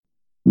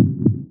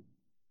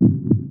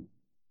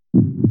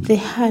The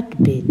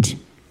heartbeat.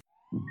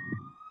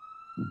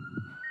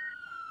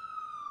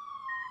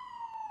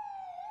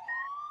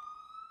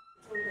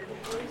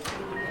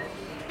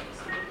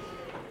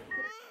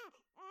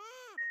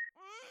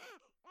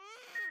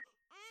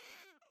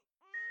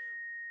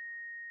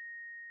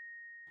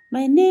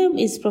 My name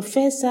is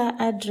Professor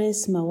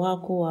Adres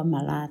Mawako wa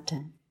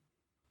Malata.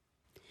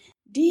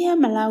 Dear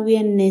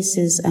Malawian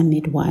nurses and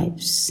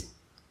midwives,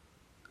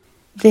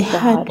 the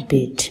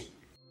heartbeat.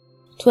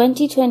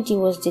 2020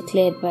 was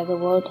declared by the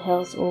World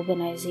Health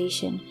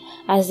Organization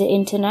as the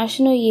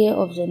International Year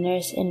of the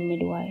Nurse and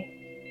Midwife.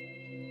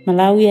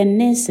 Malawian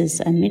nurses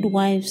and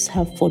midwives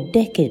have for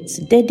decades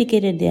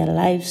dedicated their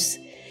lives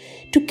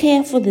to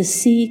care for the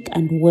sick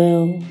and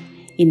well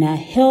in our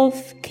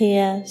health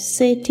care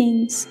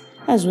settings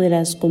as well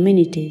as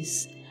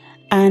communities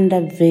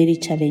under very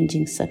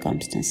challenging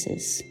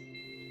circumstances.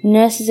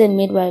 Nurses and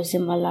midwives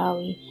in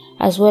Malawi,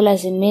 as well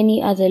as in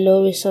many other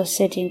low-resource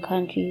setting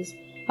countries,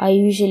 are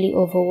usually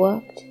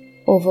overworked,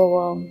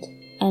 overwhelmed,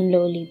 and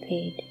lowly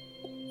paid.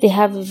 They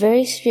have a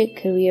very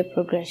strict career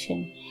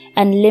progression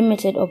and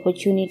limited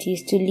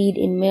opportunities to lead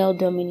in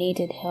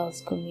male-dominated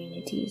health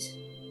communities.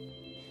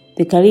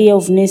 The career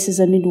of nurses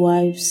and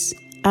midwives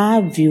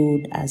are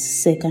viewed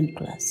as second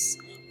class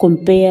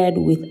compared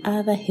with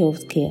other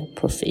healthcare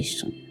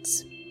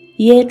professions.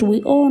 Yet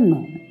we all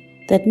know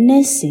that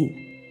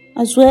nursing,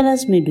 as well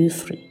as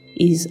midwifery,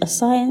 is a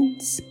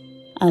science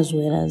as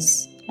well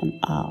as an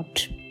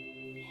art.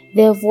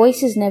 Their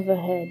voice is never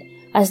heard,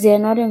 as they are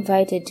not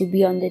invited to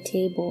be on the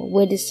table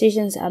where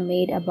decisions are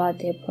made about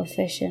their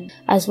profession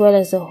as well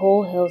as the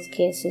whole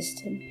healthcare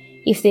system.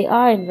 If they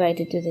are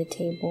invited to the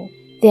table,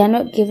 they are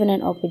not given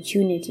an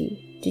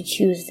opportunity to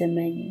choose the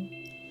menu.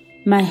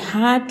 My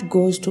heart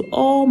goes to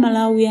all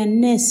Malawian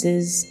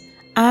nurses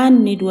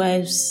and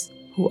midwives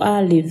who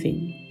are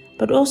living,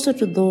 but also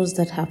to those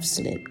that have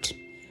slept.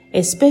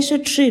 A special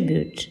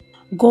tribute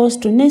goes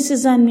to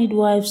nurses and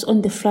midwives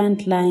on the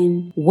front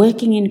line,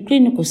 working in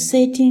clinical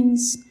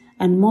settings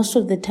and most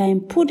of the time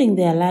putting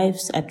their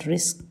lives at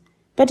risk,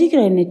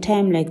 particularly in a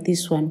time like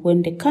this one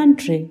when the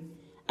country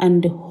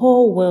and the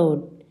whole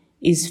world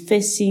is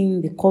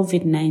facing the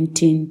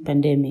COVID-19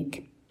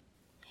 pandemic.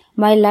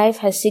 My life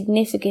has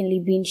significantly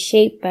been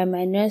shaped by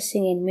my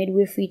nursing and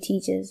midwifery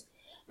teachers,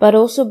 but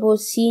also both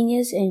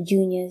seniors and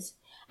juniors,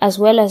 as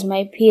well as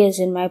my peers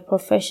in my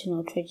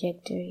professional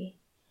trajectory.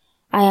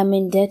 I am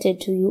indebted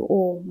to you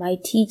all, my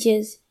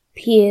teachers,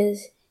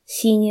 peers,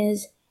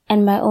 seniors,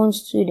 and my own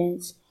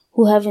students,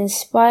 who have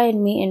inspired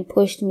me and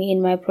pushed me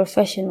in my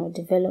professional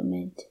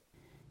development.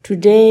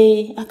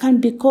 Today, I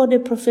can be called a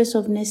professor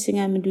of nursing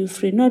and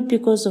midwifery not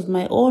because of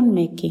my own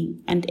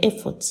making and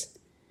efforts,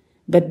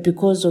 but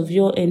because of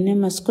your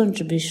enormous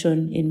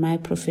contribution in my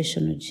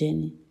professional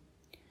journey.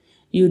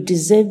 You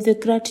deserve the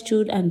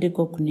gratitude and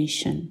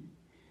recognition.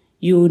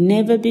 You will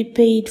never be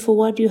paid for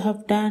what you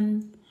have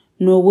done,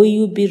 nor will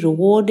you be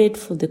rewarded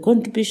for the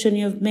contribution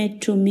you have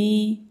made to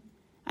me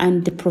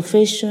and the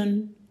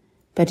profession,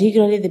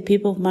 particularly the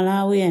people of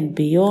Malawi and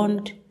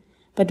beyond.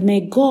 But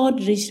may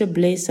God richly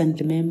bless and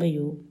remember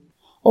you.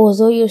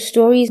 Although your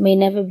stories may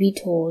never be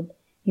told,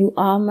 you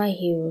are my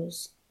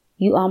heroes.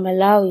 You are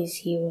Malawi's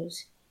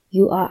heroes.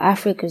 You are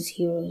Africa's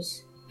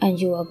heroes. And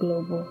you are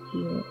global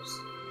heroes.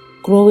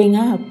 Growing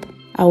up,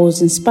 I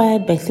was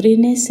inspired by 3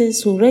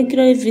 nurses who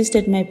regularly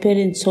visited my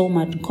parents' home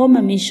at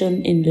Nkoma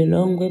Mission in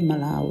Lilongwe,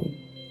 Malawi.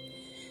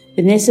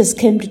 The nurses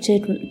came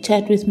to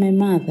chat with my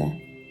mother,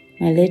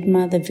 my late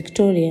mother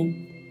Victoria,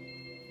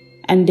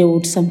 and they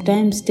would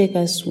sometimes take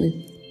us with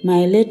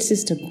my late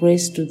sister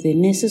Grace to the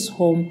nurses'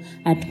 home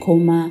at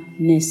Nkoma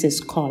Nurses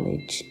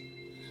College.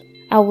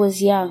 I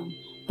was young,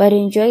 but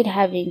enjoyed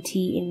having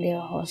tea in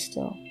their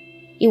hostel.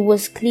 It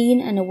was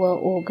clean and a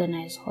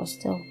well-organized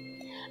hostel.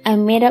 I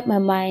made up my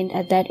mind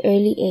at that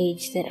early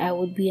age that I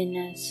would be a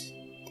nurse.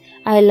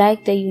 I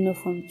liked the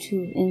uniform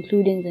too,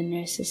 including the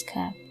nurse's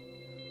cap.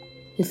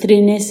 The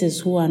 3 nurses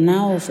who are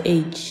now of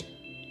age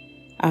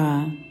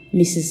are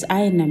Mrs.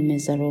 Aina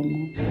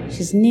Mezaromo,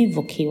 she's ni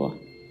Vokiwa,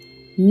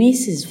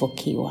 Mrs.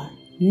 Vokiwa,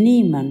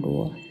 ni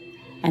Mandua,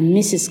 and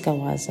Mrs.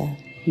 Kawaza,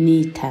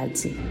 ni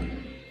Tadzi.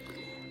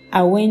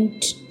 I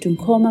went to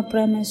Nkoma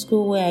Primary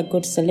School where I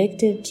got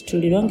selected to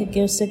Lilongwe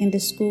Girls Secondary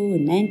School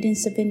in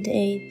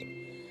 1978.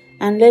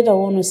 And later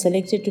on was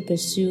selected to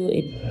pursue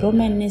a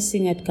diploma in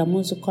nursing at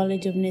Kamuzu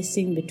College of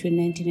Nursing between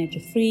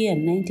 1983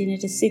 and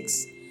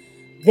 1986,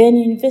 then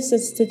University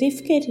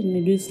Certificate in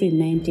Midwifery in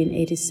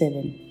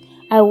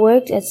 1987. I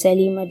worked at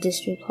Salima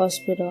District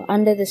Hospital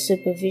under the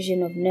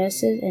supervision of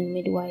nurses and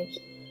midwives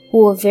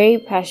who were very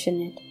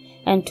passionate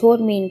and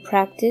taught me in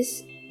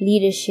practice,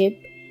 leadership,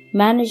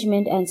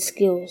 management and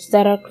skills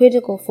that are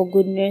critical for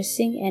good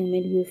nursing and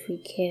midwifery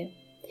care.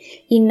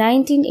 In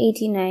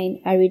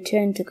 1989, I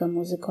returned to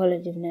Kamuzu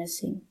College of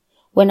Nursing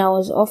when I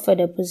was offered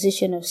a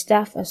position of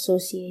staff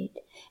associate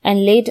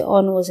and later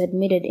on was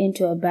admitted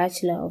into a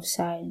Bachelor of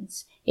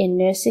Science in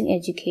Nursing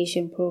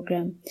Education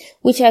program,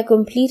 which I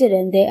completed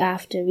and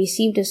thereafter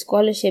received a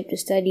scholarship to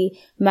study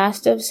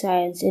Master of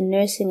Science in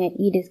Nursing at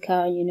Edith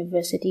Cowan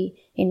University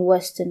in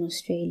Western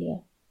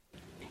Australia.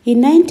 In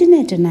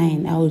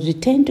 1989, I was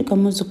returned to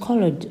Kamuzu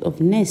College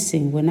of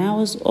Nursing when I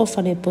was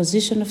offered a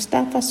position of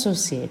staff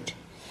associate,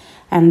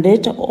 and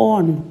later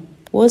on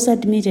was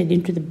admitted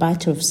into the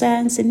Bachelor of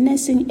Science in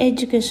Nursing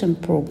Education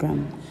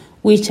program,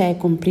 which I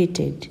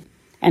completed,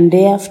 and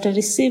thereafter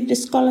received a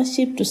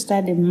scholarship to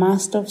study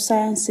Master of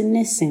Science in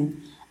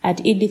Nursing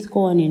at Edith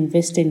Cowan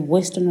University in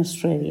Western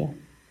Australia.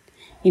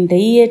 In the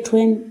year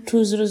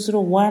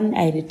 2001,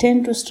 I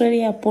returned to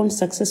Australia upon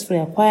successfully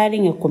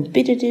acquiring a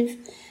competitive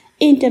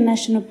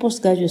international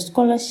postgraduate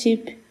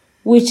scholarship,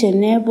 which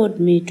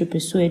enabled me to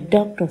pursue a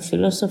Doctor of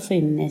Philosophy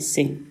in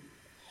Nursing.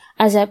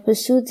 As I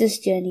pursued this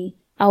journey,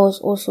 I was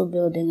also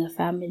building a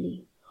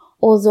family.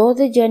 Although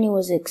the journey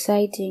was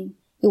exciting,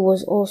 it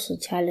was also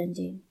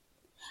challenging.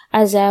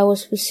 As I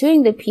was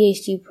pursuing the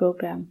PhD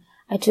program,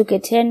 I took a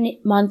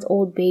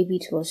 10-month-old baby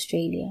to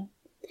Australia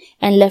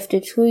and left a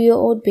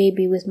 2-year-old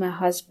baby with my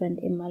husband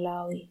in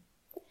Malawi.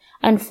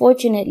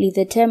 Unfortunately,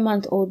 the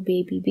 10-month-old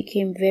baby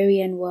became very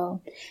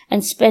unwell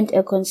and spent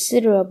a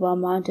considerable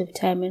amount of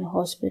time in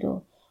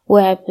hospital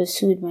where I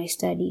pursued my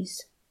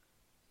studies.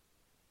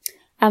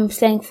 I'm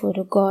thankful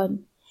to God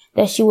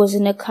that she was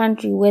in a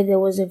country where there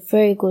was a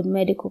very good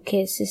medical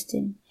care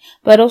system,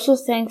 but also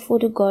thankful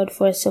to God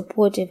for a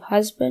supportive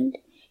husband,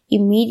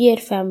 immediate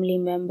family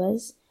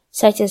members,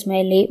 such as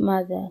my late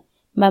mother,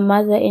 my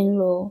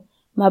mother-in-law,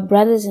 my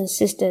brothers and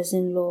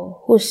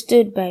sisters-in-law, who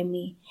stood by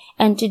me,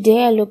 and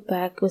today I look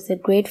back with a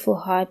grateful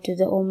heart to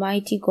the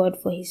Almighty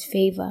God for His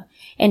favor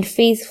and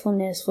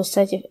faithfulness for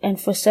such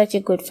a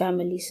good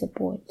family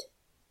support.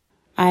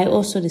 I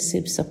also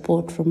received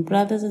support from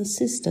brothers and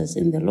sisters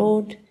in the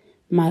Lord,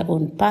 my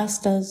own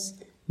pastors,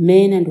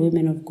 men and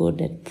women of God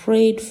that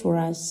prayed for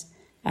us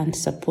and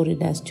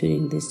supported us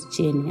during this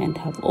journey and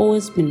have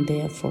always been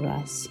there for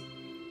us.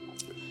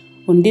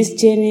 On this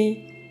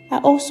journey, I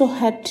also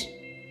had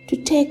to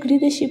take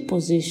leadership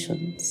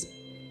positions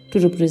to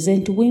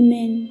represent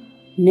women,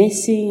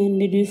 nursing and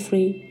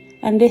midwifery,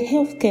 and the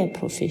healthcare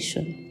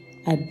profession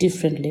at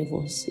different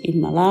levels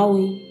in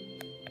Malawi,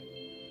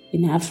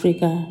 in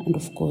Africa, and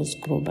of course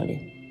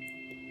globally.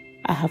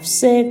 I have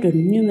served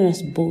on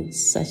numerous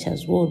boards such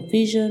as World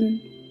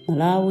Vision,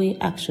 Malawi,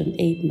 Action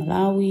Aid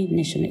Malawi,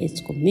 National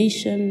AIDS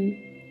Commission,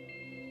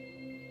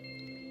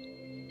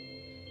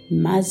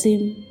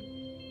 MAZIM,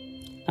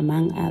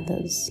 among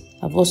others.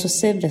 I've also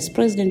served as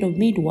President of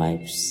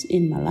Midwives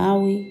in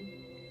Malawi,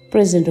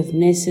 President of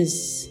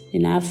Nurses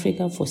in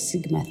Africa for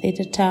Sigma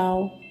Theta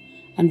Tau,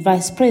 and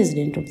Vice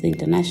President of the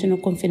International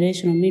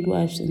Confederation of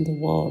Midwives in the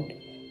world,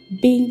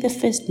 being the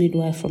first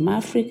midwife from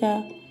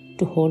Africa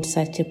to hold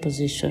such a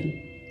position,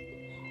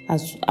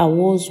 as I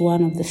was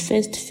one of the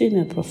first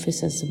female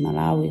professors in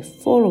Malawi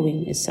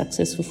following a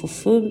successful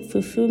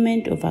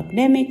fulfillment of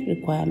academic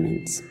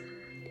requirements.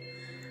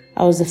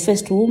 I was the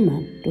first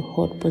woman to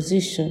hold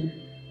position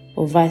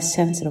of Vice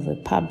Chancellor of a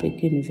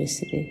public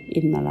university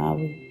in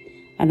Malawi,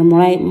 and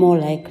more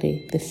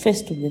likely the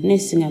first of the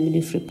nursing and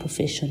midwifery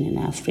profession in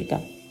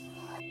Africa.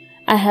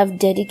 I have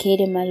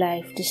dedicated my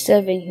life to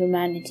serving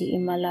humanity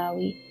in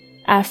Malawi,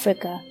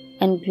 Africa,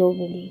 and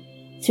globally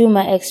through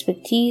my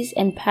expertise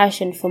and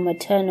passion for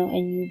maternal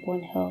and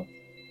newborn health.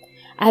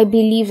 I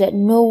believe that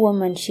no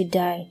woman should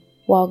die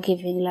while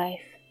giving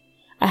life.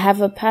 I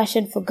have a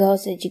passion for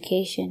girls'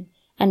 education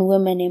and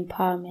women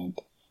empowerment,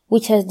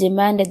 which has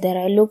demanded that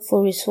I look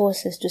for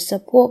resources to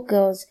support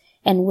girls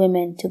and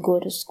women to go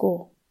to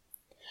school.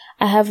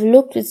 I have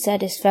looked with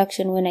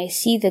satisfaction when I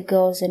see the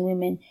girls and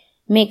women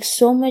make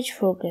so much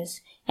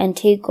progress and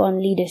take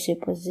on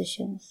leadership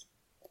positions.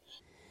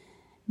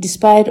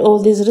 Despite all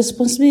these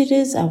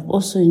responsibilities, I've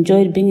also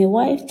enjoyed being a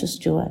wife to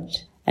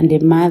Stuart and a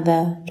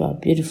mother to our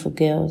beautiful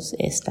girls,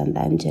 Esther and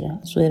Angela,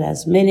 as well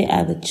as many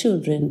other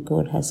children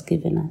God has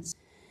given us.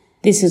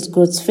 This is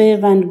God's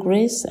favor and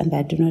grace, and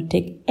I do not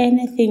take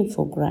anything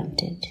for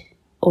granted.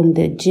 On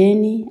the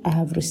journey, I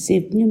have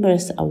received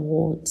numerous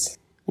awards,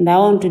 and I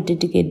want to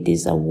dedicate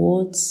these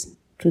awards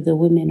to the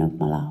women of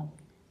Malawi,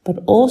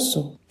 but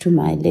also to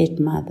my late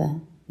mother,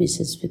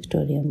 Mrs.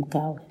 Victoria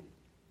Mgawe.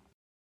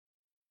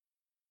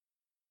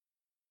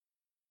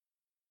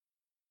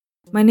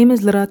 My name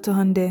is Lerato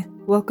Hande.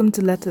 Welcome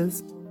to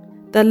Letters.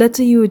 That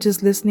letter you were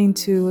just listening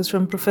to was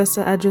from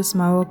Professor Adris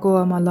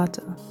Mawokoa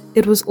Malata.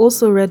 It was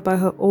also read by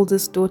her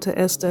oldest daughter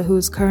Esther, who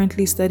is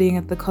currently studying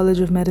at the College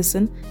of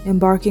Medicine,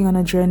 embarking on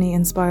a journey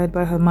inspired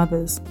by her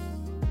mother's.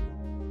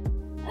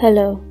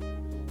 Hello,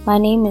 my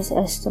name is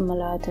Esther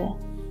Malata,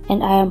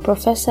 and I am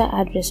Professor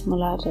Adris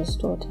Malata's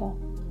daughter.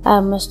 I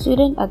am a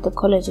student at the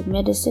College of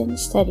Medicine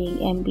studying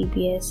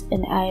MBBS,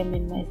 and I am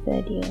in my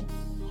 3rd year.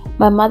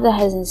 My mother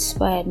has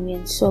inspired me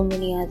and so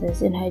many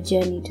others in her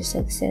journey to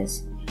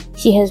success.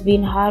 She has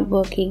been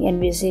hardworking and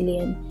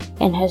resilient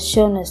and has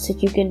shown us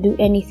that you can do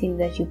anything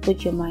that you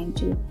put your mind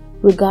to,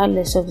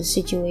 regardless of the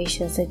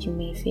situations that you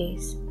may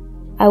face.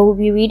 I will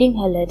be reading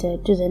her letter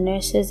to the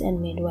nurses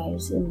and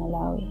midwives in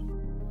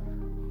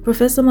Malawi.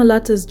 Professor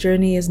Malata's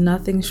journey is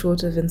nothing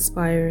short of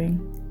inspiring.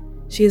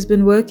 She has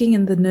been working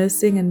in the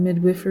nursing and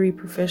midwifery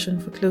profession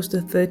for close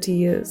to 30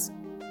 years.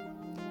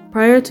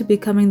 Prior to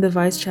becoming the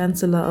Vice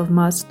Chancellor of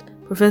MUST,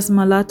 Professor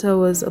Malata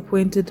was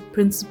appointed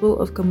principal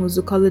of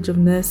Kamuzu College of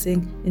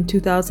Nursing in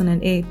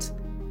 2008.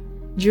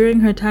 During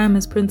her time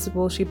as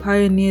principal, she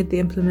pioneered the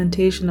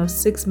implementation of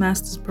 6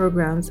 master's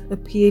programs, a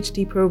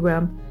PhD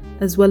program,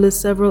 as well as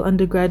several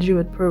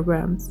undergraduate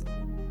programs.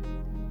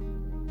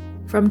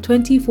 From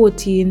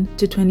 2014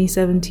 to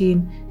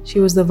 2017, she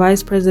was the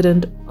vice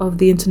president of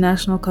the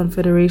International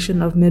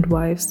Confederation of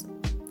Midwives,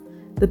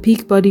 the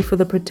peak body for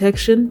the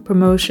protection,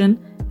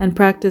 promotion, and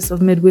practice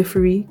of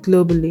midwifery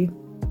globally.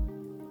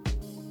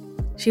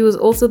 She was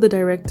also the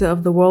director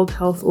of the World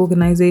Health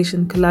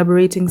Organization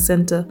Collaborating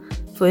Center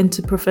for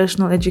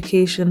Interprofessional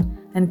Education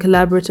and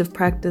Collaborative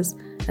Practice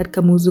at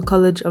Kamuzu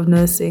College of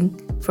Nursing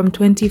from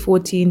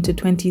 2014 to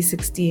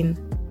 2016.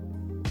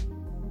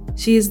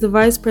 She is the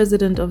vice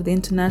president of the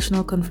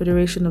International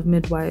Confederation of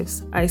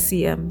Midwives,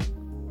 ICM.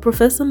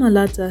 Professor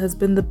Malata has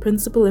been the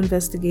principal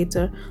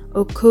investigator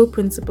or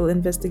co-principal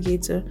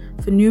investigator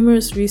for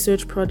numerous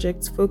research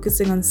projects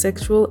focusing on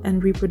sexual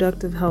and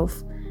reproductive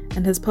health,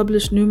 and has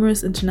published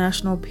numerous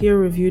international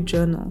peer-reviewed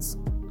journals.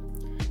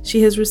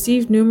 She has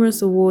received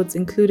numerous awards,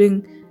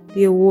 including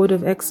the Award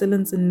of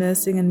Excellence in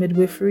Nursing and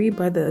Midwifery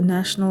by the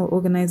National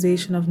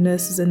Organization of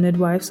Nurses and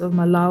Midwives of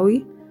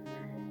Malawi,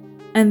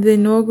 and the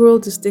inaugural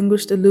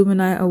Distinguished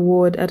Alumni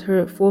Award at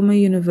her former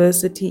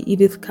university,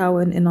 Edith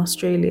Cowan, in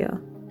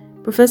Australia.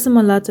 Professor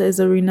Malata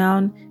is a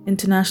renowned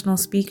international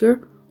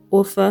speaker,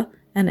 author,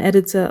 and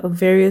editor of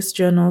various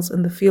journals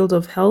in the field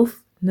of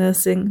health,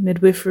 nursing,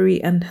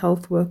 midwifery, and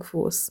health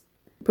workforce.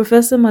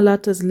 Professor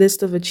Malata's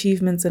list of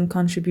achievements and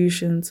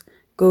contributions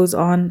goes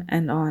on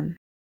and on.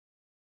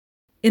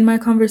 In my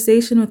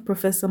conversation with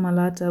Professor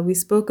Malata, we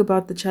spoke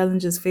about the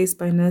challenges faced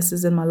by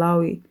nurses in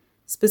Malawi,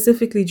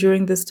 specifically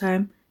during this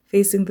time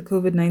facing the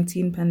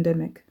COVID-19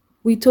 pandemic.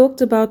 We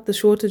talked about the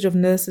shortage of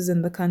nurses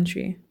in the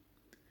country.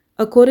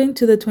 According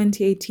to the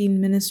 2018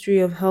 Ministry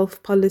of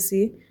Health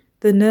policy,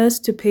 the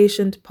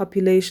nurse-to-patient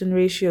population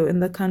ratio in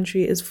the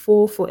country is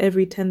 4 for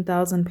every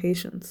 10,000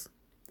 patients.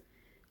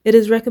 It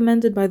is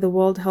recommended by the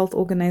World Health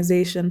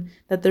Organization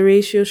that the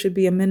ratio should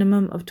be a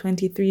minimum of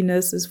 23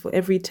 nurses for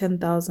every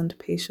 10,000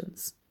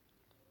 patients.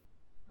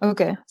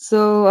 Okay,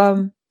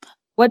 so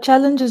what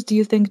challenges do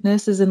you think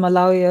nurses in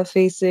Malawi are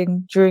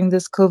facing during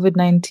this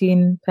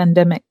COVID-19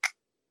 pandemic?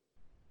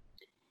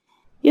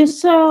 Yes,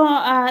 so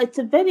it's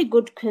a very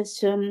good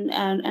question,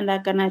 and I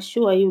can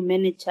assure you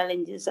many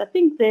challenges. I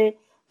think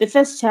the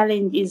first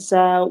challenge is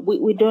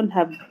we don't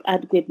have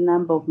adequate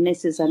number of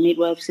nurses and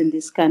midwives in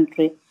this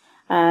country,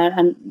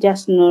 and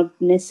just not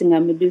nursing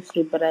and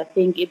midwifery, but I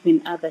think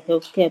even other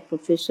healthcare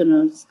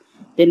professionals,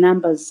 the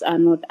numbers are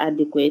not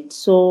adequate.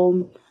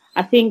 So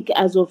I think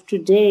as of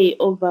today,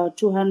 over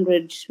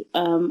 200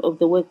 of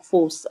the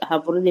workforce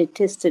have already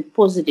tested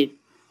positive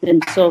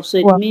themselves. So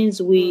it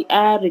means we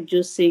are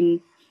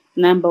reducing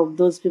number of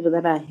those people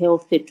that are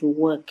healthy to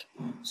work.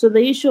 So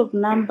the issue of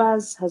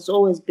numbers has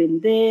always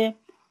been there.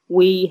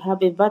 We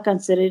have a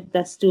vacancy rate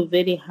that's still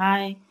very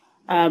high.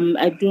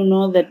 I do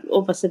know that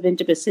over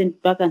 70%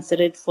 vacancy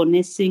rate for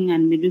nursing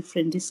and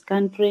midwifery in this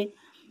country.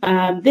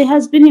 There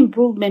has been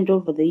improvement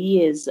over the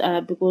years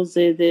because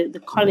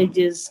the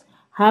colleges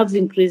have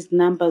increased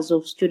numbers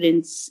of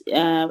students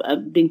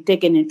being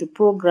taken into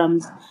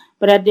programs.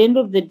 But at the end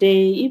of the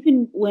day,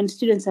 even when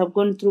students have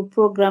gone through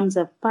programs,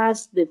 have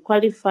passed, they've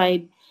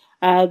qualified,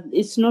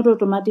 it's not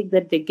automatic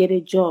that they get a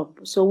job.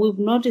 So we've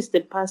noticed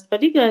the past,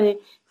 particularly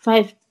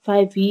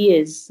five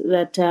years,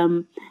 that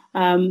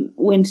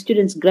when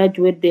students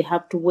graduate, they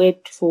have to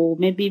wait for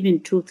maybe even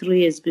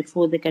 2-3 years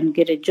before they can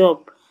get a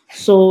job.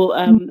 So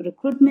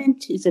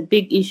recruitment is a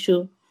big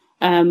issue.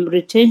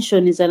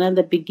 Retention is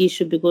another big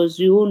issue because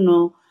you all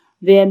know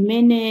there are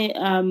many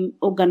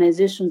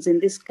organizations in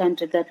this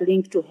country that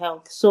link to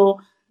health. So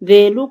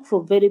they look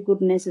for very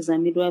good nurses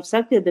and midwives.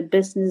 Actually, the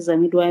best nurses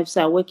and midwives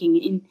are working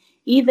in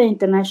either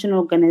international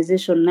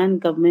organizations,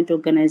 non-government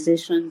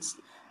organizations.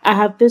 I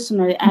have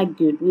personally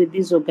argued with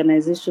these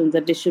organizations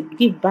that they should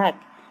give back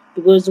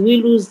because we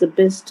lose the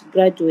best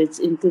graduates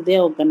into their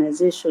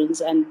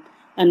organizations, and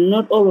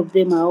not all of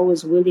them are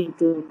always willing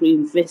to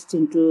invest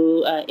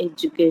into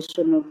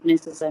education of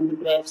nurses and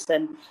midwives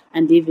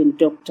and even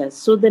doctors.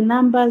 So the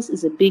numbers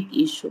is a big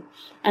issue.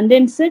 And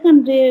then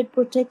secondly,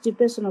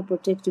 personal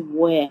protective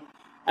wear.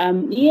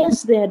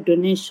 Yes, there are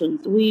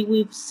donations.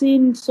 We've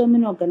seen so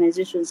many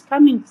organizations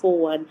coming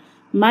forward.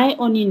 My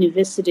own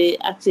university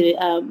actually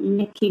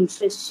making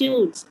face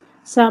shields,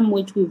 some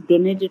which we've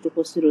donated to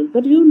hospitals.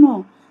 But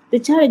the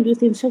challenge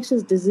with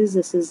infectious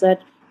diseases is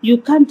that you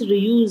can't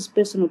reuse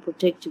personal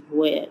protective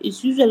wear.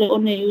 It's usually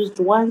only used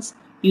once,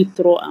 you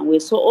throw away.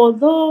 So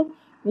although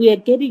we are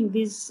getting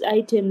these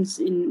items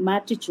in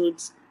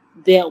multitudes,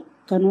 they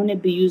can only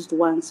be used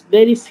once.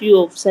 Very few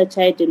of such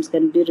items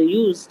can be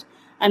reused.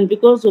 And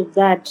because of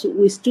that,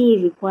 we still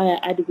require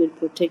adequate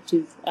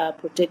protective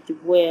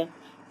wear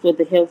for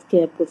the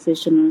healthcare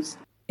professionals.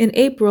 In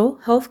April,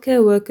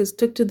 healthcare workers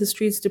took to the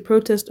streets to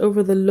protest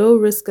over the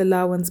low-risk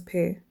allowance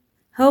pay.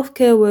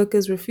 Healthcare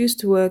workers refused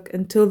to work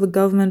until the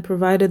government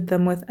provided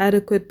them with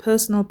adequate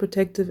personal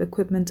protective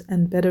equipment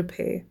and better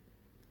pay.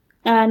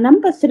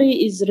 Number three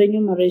is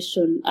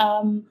remuneration.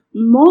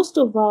 Most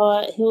of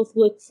our health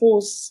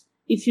workforce,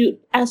 if you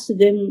ask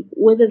them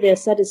whether they are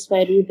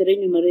satisfied with the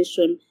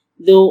remuneration,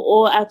 they'll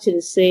all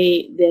actually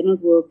say they're not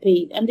well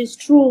paid. And it's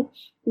true,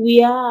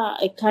 we are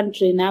a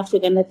country in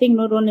Africa, and I think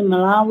not only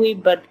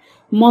Malawi, but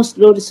most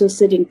low resource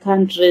setting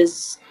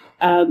countries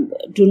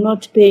do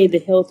not pay the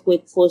health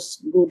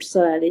workforce good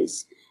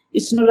salaries.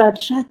 It's not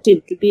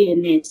attractive to be a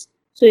nurse.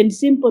 So, in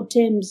simple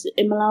terms,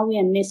 a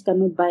Malawian nurse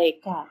cannot buy a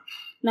car.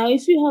 Now,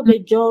 if you have a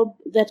job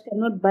that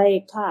cannot buy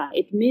a car,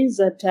 it means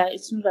that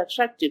it's not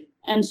attractive.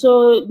 And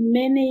so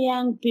many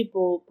young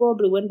people,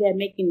 probably when they are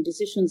making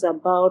decisions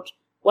about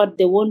what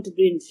they want to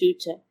do in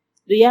future,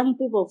 the young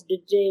people of the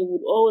day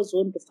would always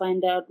want to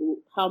find out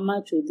how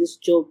much will this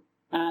job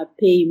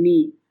pay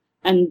me.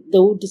 And they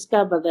will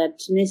discover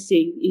that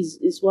nursing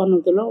is one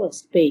of the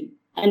lowest paying.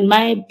 And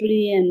my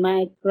plea and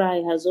my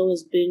cry has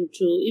always been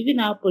to even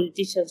our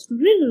politicians to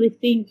really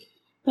rethink,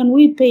 can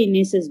we pay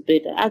nurses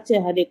better? Actually,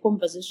 I had a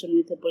conversation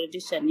with a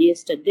politician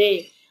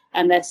yesterday,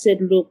 and I said,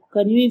 look,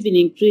 can you even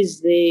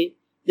increase the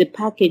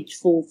package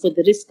for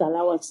the risk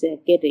allowance they're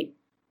getting?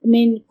 I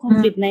mean,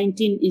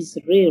 COVID-19 is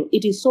real.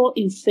 It is so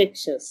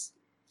infectious.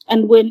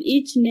 And when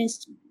each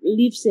nurse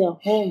leaves their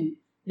home,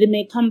 they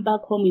may come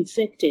back home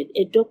infected.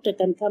 A doctor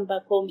can come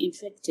back home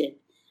infected.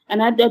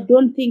 And I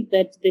don't think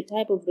that the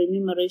type of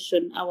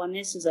remuneration our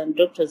nurses and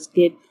doctors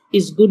get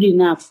is good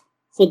enough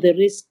for the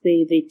risk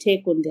they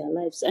take on their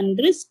lives. And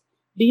risk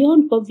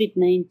beyond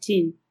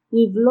COVID-19,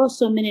 we've lost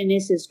so many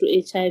nurses to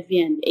HIV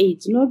and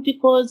AIDS, not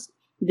because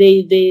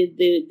they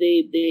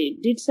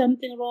did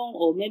something wrong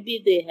or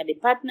maybe they had a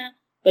partner,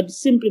 but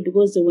simply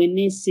because they were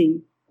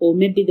nursing, or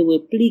maybe they were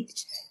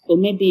plagued, or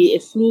maybe a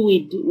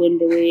fluid when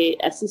they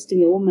were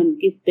assisting a woman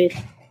give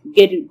birth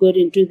got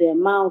into their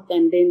mouth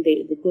and then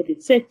they got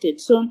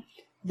infected. So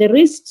the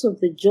risks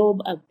of the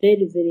job are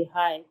very, very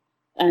high.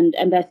 And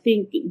I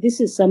think this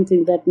is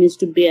something that needs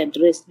to be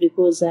addressed,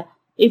 because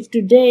if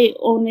today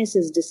all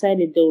nurses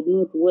decided they would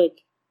not work,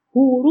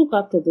 who will look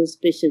after those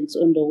patients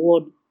on the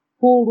ward?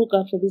 Who will look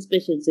after these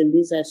patients in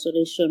these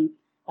isolation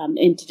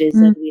entities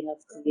that we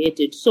have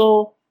created?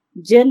 So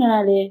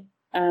generally,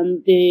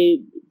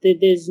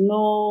 there's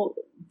no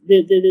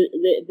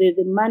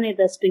the money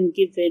that's been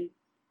given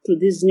to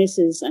these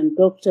nurses and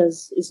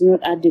doctors is not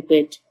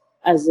adequate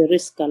as a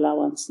risk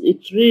allowance.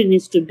 It really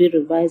needs to be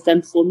revised,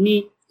 and for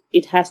me,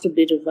 it has to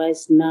be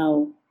revised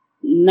now.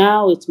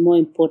 Now it's more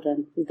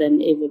important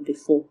than ever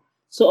before.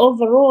 So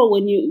overall,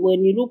 when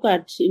you look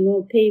at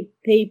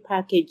pay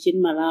package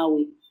in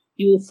Malawi,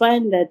 you will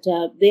find that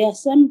there are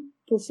some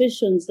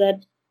professions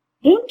that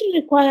don't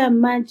require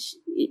much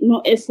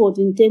effort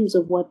in terms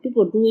of what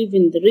people do,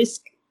 even the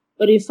risk,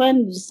 but you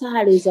find the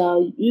salaries are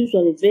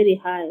usually very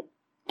high.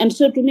 And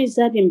so to me, it's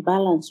that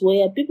imbalance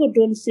where people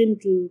don't seem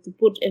to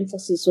put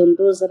emphasis on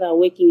those that are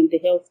working in the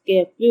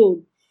healthcare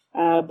field,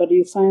 but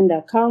you find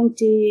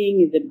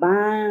accounting, the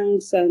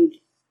banks, and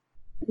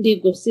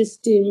legal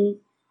system,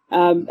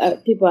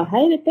 people are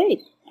highly paid.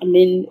 I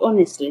mean,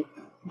 honestly.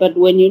 But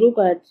when you look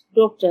at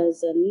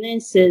doctors and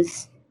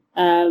nurses,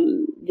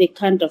 they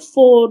can't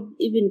afford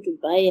even to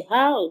buy a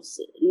house,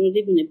 not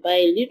even to buy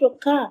a little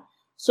car.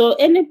 So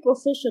any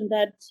profession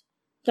that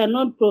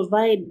cannot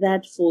provide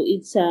that for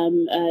its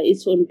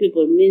own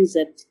people means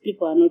that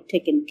people are not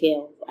taken care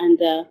of, and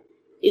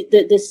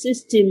the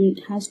system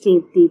has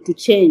to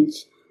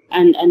change,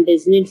 and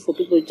there's need for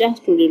people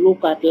just to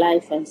look at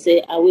life and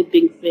say, are we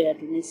being fair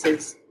to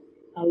nurses?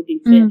 Are we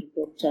being fair to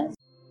doctors?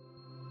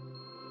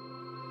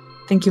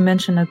 I think you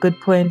mentioned a good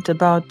point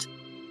about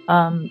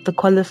the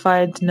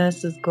qualified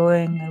nurses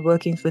going and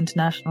working for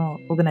international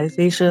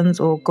organizations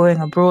or going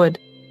abroad,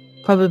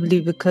 probably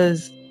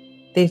because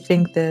they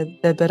think there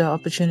are better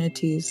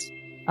opportunities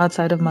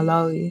outside of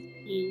Malawi.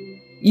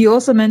 You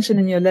also mentioned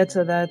in your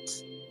letter that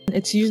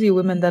it's usually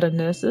women that are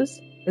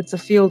nurses. It's a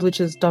field which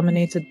is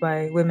dominated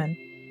by women.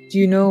 Do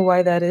you know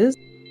why that is?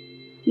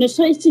 No,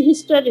 so it's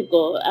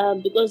historical,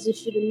 because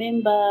if you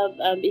remember,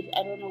 I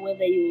don't know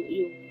whether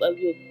you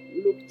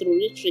looked through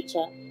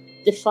literature,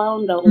 the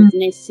founder of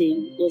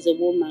nursing was a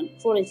woman.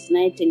 Florence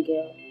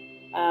Nightingale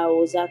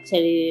was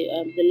actually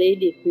the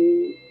lady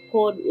who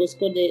was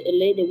called a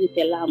lady with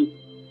a lamp.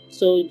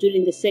 So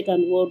during the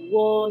Second World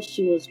War,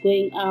 she was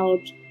going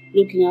out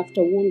looking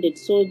after wounded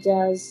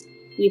soldiers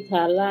with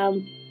her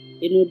lamp,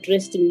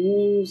 dressing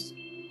wounds,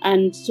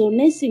 and so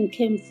nursing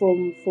came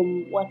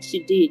from what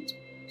she did.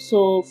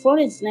 So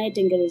Florence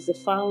Nightingale is the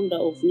founder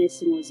of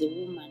nursing, was a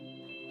woman.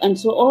 And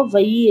so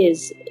over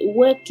years,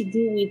 work to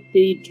do with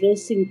the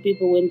dressing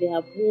people when they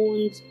have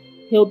wounds,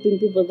 helping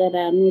people that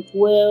are not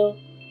well.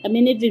 I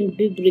mean, even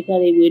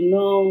biblically, we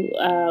know,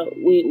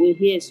 we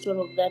hear a story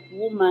of that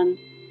woman,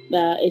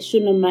 a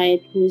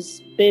Shunammite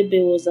whose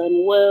baby was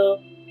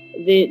unwell.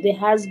 The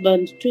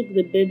husband took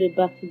the baby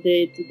back to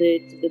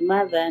the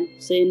mother and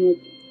said,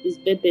 this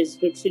baby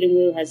is not feeling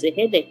well, has a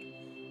headache.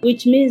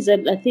 Which means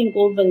that I think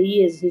over the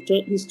years,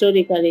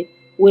 historically,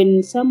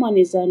 when someone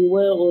is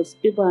unwell or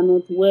people are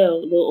not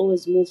well, they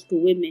always move to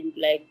women,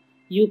 like,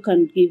 you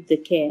can give the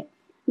care.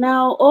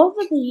 Now,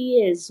 over the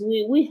years,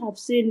 we have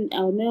seen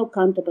our male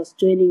counterparts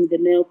joining the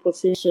male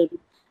profession.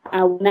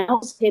 When I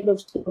was head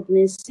of school of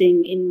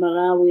nursing in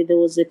Malawi, there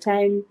was a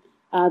time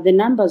the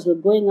numbers were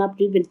going up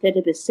to even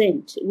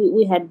 30%.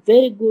 We had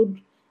very good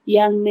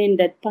young men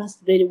that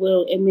passed very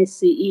well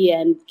MSCE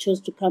and chose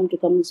to come to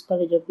Community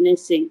College of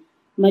Nursing.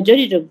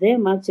 Majority of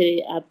them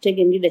actually have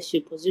taken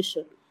leadership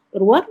position.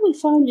 But what we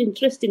found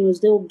interesting was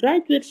they will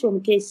graduate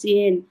from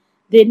KCN.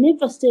 They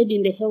never stayed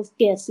in the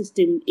healthcare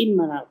system in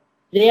Malawi.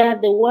 They are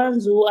the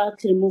ones who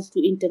actually move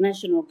to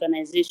international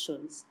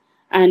organizations.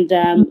 And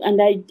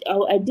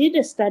I did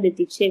a study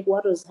to check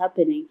what was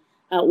happening.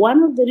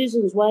 One of the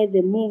reasons why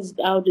they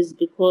moved out is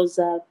because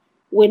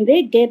when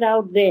they get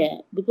out there,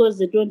 because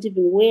they don't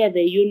even wear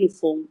the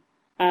uniform,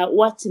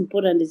 what's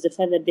important is the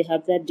fact that they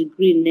have that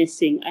degree in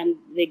nursing and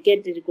they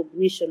get the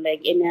recognition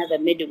like any other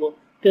medical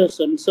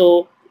person.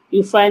 So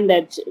you find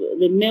that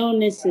the male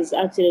nurses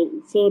actually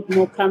felt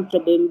more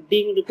comfortable in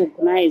being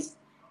recognized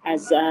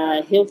as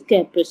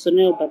healthcare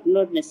personnel, but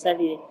not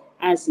necessarily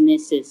as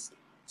nurses.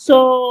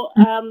 So,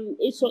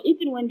 so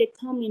even when they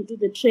come into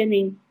the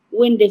training,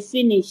 when they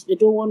finish, they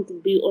don't want to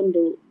be on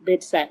the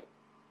bedside.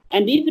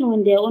 And even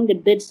when they're on the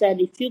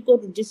bedside, if you go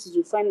to districts,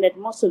 you find that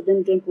most of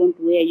them don't want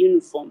to wear a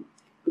uniform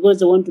because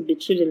they want to be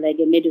treated like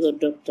a medical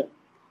doctor.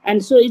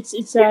 And so it's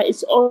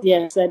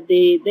obvious that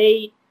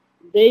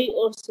they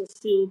also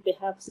feel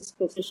perhaps this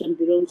profession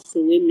belongs to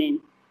women.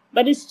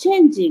 But it's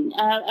changing.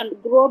 And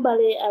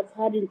globally, I've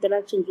had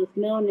interactions with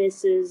male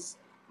nurses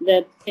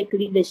that take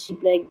leadership,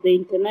 like the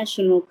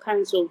International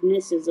Council of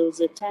Nurses. There was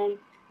a time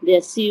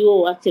their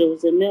CEO actually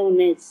was a male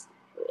nurse.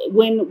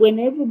 When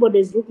everybody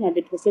is looking at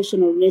the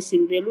profession of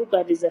nursing, they look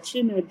at it as a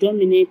female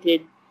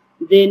dominated,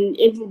 then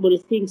everybody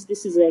thinks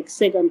this is like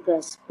second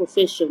class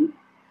profession.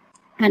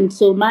 And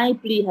so my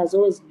plea has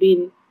always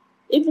been,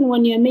 even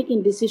when you're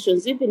making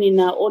decisions, even in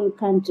our own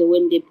country,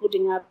 when they're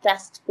putting up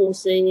task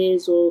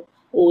forces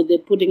or they're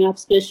putting up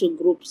special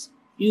groups,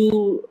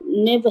 you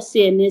never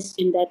see a nurse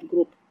in that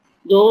group.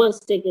 They always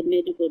take a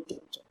medical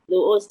doctor. They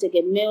always take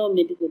a male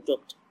medical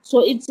doctor.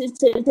 So it's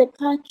a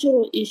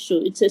cultural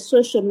issue. It's a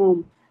social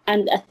norm.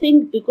 And I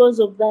think because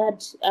of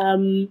that,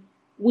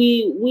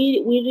 we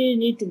really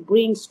need to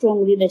bring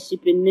strong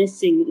leadership in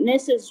nursing.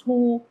 Nurses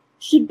who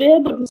should be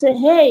able to say,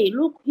 hey,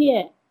 look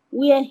here,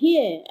 we are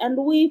here and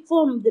we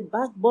form the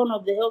backbone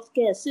of the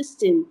healthcare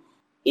system.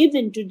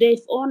 Even today,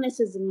 if all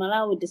nurses in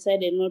Malawi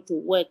decided not to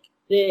work,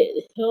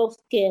 the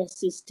healthcare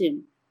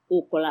system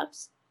will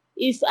collapse.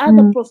 If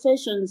other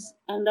professions,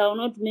 and I will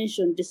not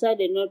mention,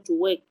 decided not to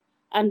work,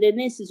 and the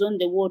nurse is on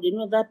the ward,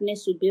 that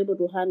nurse will be able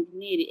to handle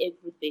nearly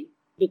everything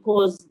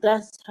because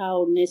that's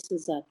how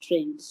nurses are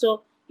trained.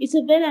 So it's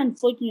a very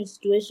unfortunate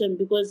situation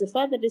because the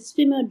fact that it's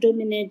female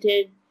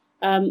dominated,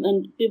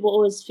 and people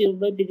always feel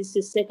maybe this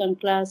is second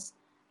class.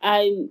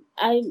 I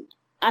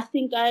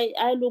think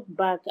I look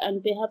back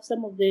and perhaps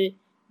some of the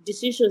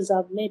decisions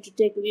I've made to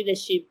take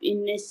leadership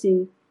in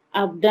nursing,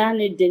 I've done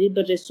it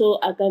deliberately so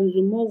I can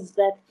remove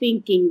that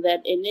thinking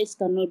that a nurse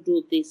cannot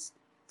do this.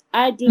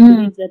 I do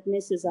believe that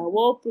nurses are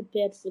well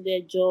prepared for their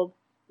job.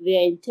 They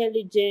are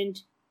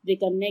intelligent. They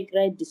can make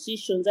right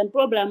decisions. And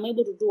probably I'm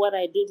able to do what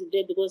I do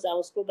today because I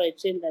was probably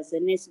trained as a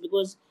nurse,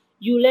 because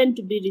you learn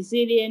to be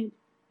resilient.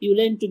 You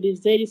learn to be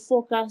very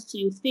focused.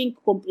 You think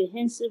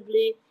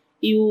comprehensively.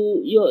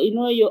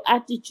 Your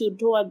attitude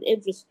toward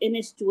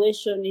any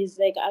situation is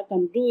like, I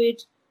can do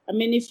it. I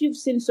mean, if you've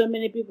seen so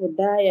many people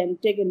die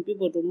and taken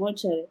people to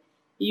mortuary,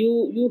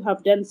 you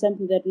have done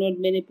something that not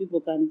many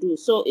people can do.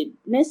 So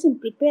nursing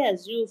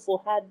prepares you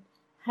for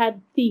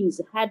hard things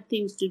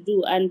to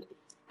do. And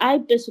I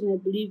personally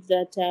believe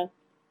that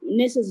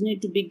nurses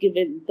need to be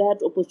given that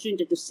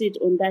opportunity to sit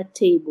on that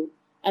table.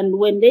 And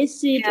when they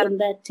sit on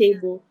that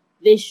table,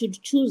 they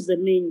should choose the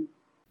menu.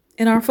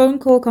 In our phone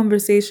call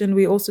conversation,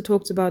 we also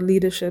talked about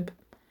leadership,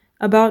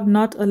 about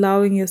not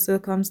allowing your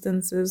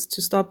circumstances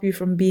to stop you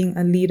from being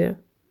a leader.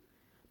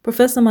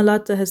 Professor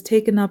Malata has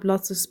taken up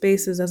lots of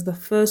spaces as the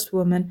first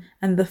woman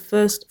and the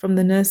first from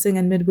the nursing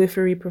and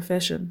midwifery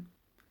profession.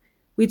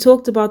 We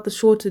talked about the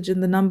shortage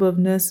in the number of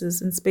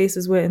nurses in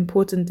spaces where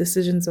important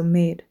decisions are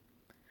made.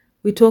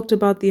 We talked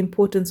about the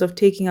importance of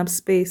taking up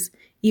space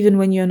even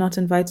when you're not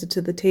invited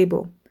to the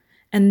table,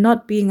 and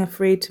not being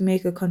afraid to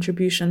make a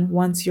contribution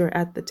once you're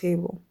at the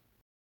table.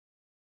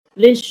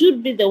 They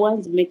should be the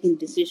ones making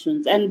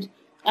decisions. And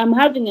I'm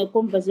having a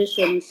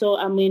conversation. So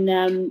I'm in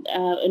a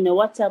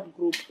WhatsApp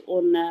group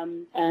on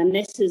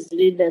nurses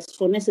leaders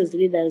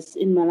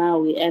in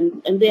Malawi,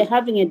 and they're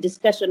having a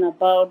discussion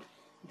about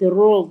the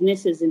role of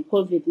nurses in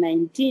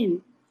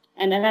COVID-19.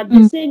 And I've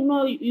been saying,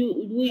 no,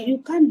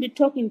 you can't be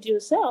talking to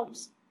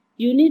yourselves.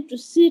 You need to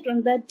sit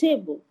on that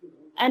table.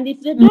 And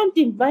if they don't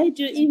invite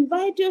you,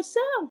 invite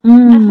yourself. I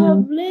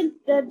have learned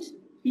that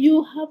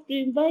you have to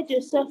invite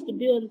yourself to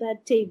be on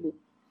that table.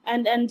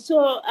 And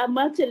so I'm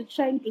actually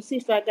trying to see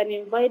if I can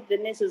invite the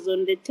nurses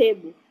on the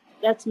table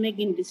that's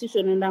making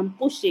decision, and I'm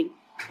pushing.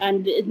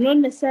 And it's not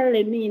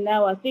necessarily me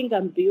now. I think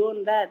I'm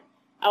beyond that.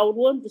 I would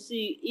want to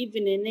see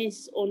even a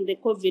nurse on the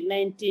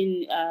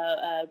COVID-19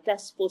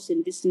 task force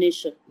in this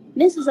nation.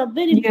 Nurses are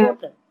very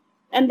important,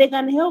 and they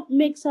can help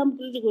make some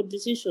critical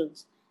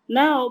decisions.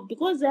 Now,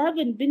 because they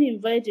haven't been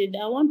invited,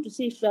 I want to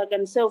see if I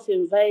can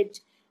self-invite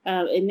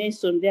a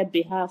nurse on their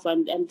behalf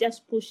and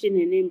just push in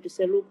a name to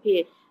say, look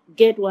here,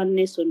 get one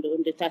nurse on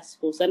the task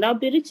force. And I'll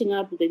be reaching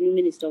out to the new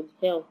Minister of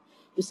Health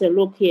to say,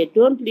 look here,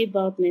 don't leave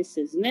out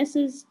nurses.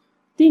 Nurses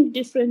think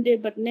differently,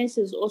 but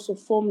nurses also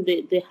form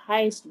the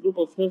highest group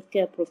of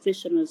healthcare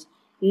professionals,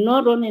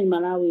 not only in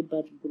Malawi,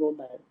 but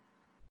globally.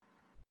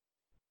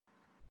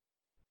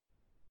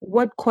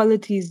 What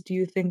qualities do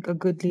you think a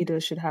good leader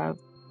should have?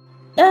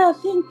 I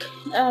think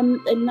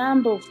a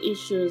number of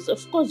issues.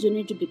 Of course, you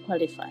need to be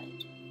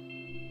qualified.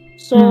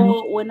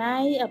 So when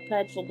I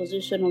applied for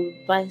position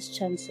of vice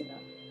chancellor,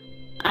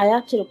 I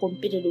actually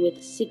competed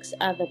with 6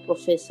 other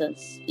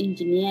professors,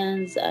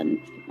 engineers and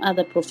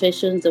other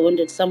professions. They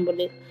wanted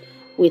somebody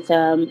with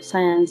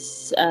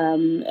science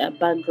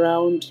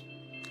background.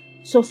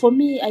 So for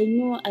me, I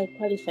knew I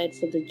qualified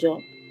for the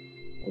job,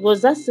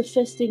 because that's the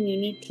first thing you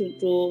need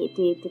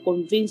to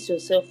convince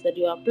yourself that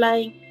you're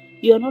applying.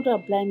 You're not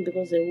applying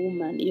because you're a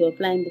woman, you're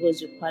applying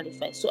because you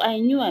qualify. So I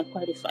knew I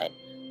qualified.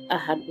 I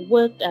had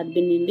worked, I'd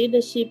been in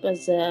leadership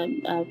as a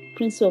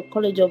principal of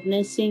College of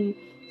Nursing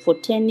for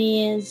 10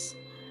 years.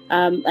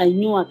 I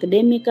knew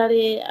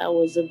academically I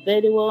was a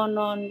very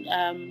well-known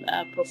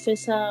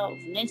professor of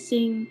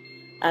nursing.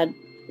 I'd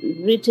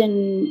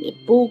written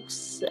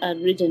books,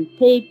 I'd written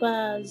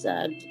papers,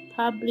 I'd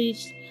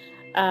published.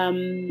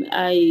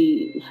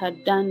 I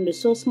had done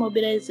resource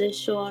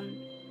mobilization.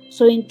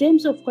 So in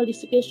terms of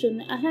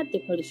qualification, I had the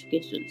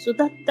qualification. So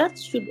that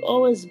should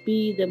always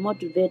be the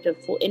motivator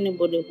for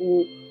anybody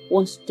who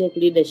wants to take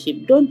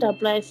leadership. Don't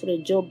apply for a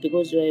job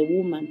because you're a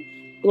woman,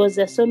 because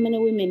there are so many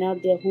women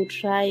out there who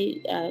try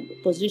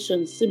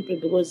positions simply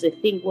because they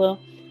think, well,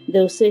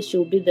 they'll say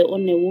she'll be the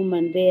only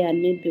woman there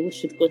and maybe we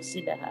should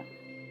consider her.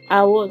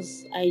 I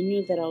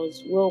knew that I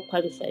was well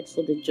qualified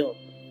for the job.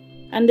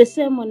 And the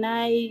same when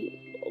I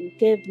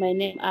gave my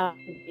name out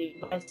to the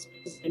vice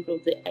president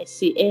of the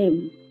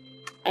ICM,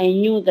 I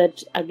knew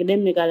that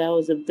academically I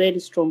was a very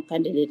strong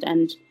candidate,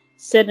 and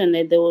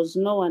certainly there was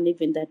no one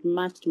even that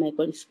matched my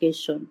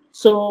qualification.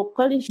 So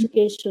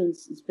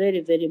qualifications is very,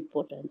 very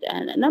important.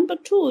 And number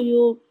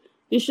 2,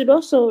 you should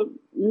also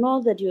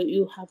know that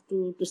you have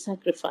to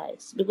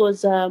sacrifice,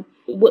 because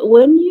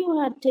when you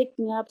are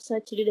taking up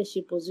such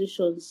leadership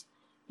positions,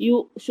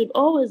 you should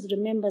always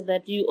remember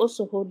that you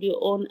also hold your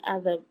own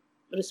other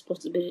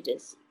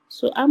responsibilities.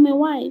 So I'm a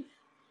wife,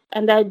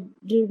 and I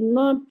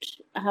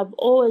have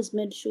always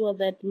made sure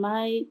that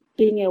my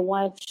being a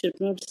wife should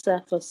not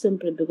suffer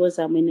simply because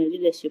I'm in a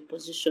leadership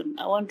position.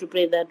 I want to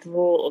play that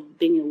role of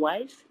being a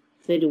wife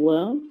very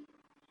well.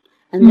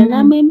 And then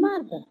I'm a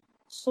mother.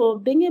 So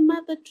being a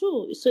mother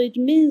too. So it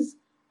means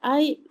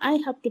I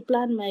have to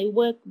plan my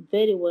work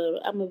very well.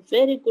 I'm a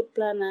very good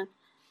planner.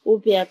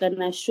 Upi, I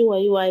can assure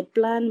you, I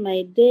plan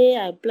my day,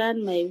 I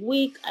plan my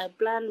week, I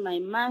plan my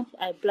month,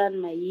 I plan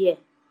my year.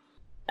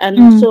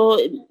 And so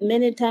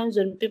many times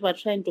when people are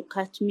trying to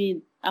catch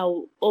me,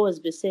 I'll always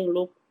be saying,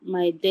 look,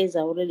 my days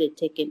are already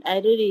taken. I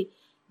really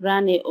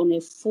run it on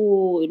a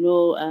full,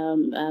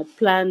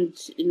 planned,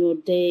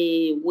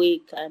 day,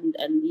 week,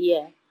 and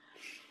year.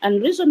 And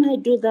the reason I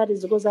do that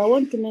is because I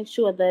want to make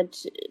sure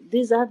that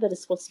these other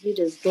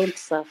responsibilities don't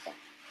suffer.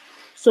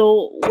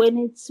 So when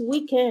it's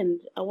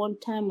weekend, I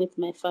want time with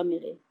my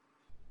family.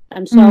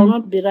 And so I'll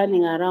not be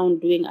running around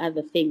doing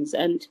other things.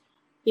 And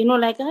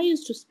like I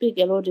used to speak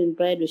a lot in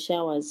bridal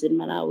showers in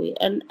Malawi.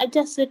 And I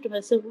just said to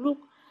myself, look,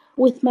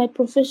 with my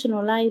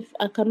professional life,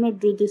 I cannot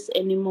do this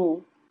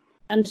anymore.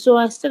 And so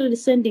I started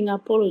sending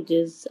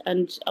apologies,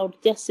 and I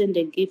would just send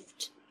a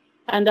gift.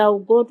 And I'll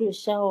go to a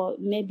shower,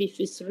 maybe if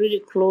it's really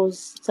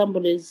close,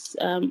 somebody's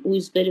who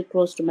is very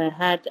close to my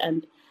heart,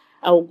 and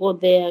I'll go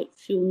there a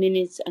few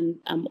minutes and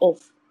I'm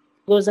off.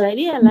 Because I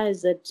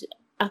realized that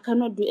I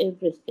cannot do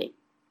everything.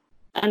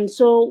 And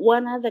so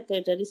one other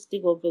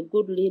characteristic of a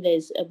good leader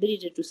is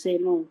ability to say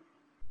no.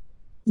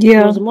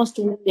 Yeah. Because most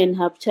women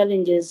have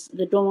challenges.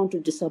 They don't want to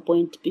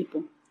disappoint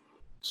people.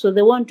 So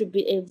they want to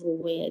be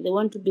everywhere. They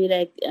want to be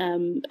like,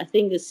 I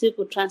think the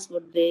circle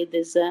transport,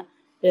 there's a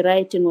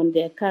writing on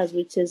their cars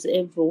which says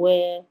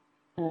everywhere.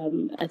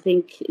 I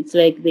think it's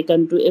like they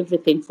can do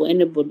everything for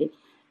anybody.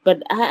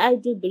 But I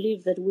do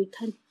believe that we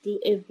can't do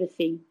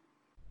everything.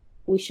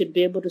 We should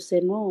be able to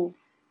say no.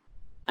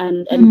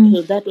 And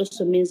so that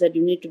also means that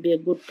you need to be a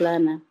good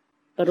planner,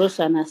 but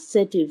also an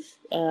assertive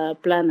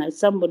planner,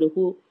 somebody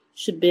who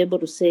should be able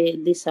to say,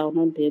 this I will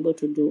not be able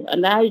to do.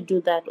 And I do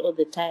that all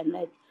the time.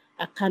 Like,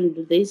 I can't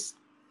do this,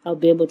 I'll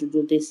be able to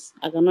do this.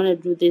 I can only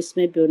do this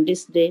maybe on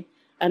this day.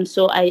 And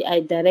so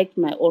I direct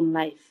my own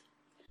life.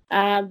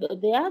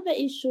 The other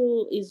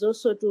issue is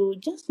also to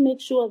just make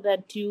sure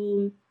that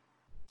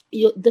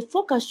the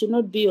focus should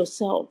not be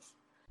yourself.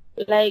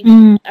 Like,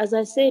 as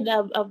I said,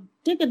 I've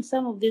taken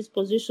some of these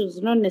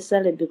positions not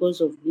necessarily because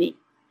of me,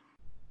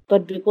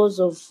 but because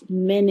of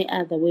many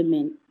other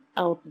women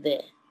out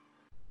there.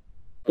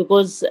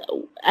 Because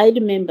I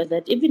remember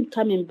that even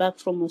coming back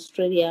from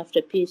Australia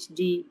after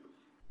PhD,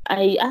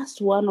 I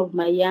asked one of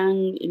my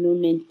young,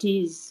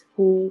 mentees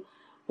who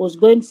was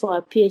going for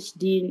a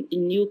PhD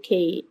in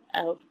UK,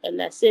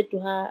 and I said to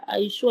her, "Are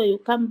you sure you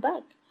come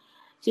back?"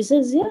 She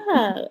says,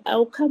 "Yeah,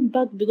 I'll come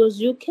back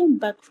because you came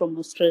back from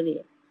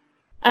Australia."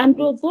 And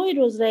although it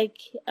was like,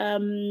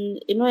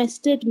 a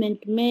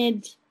statement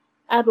made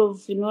out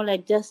of,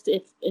 like just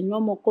a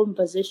normal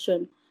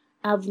conversation,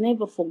 I've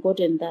never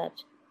forgotten that.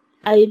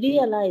 I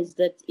realized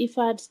that if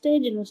I had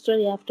stayed in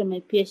Australia after my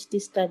PhD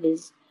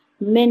studies,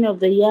 many of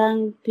the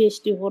young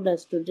PhD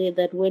holders today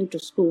that went to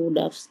school would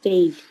have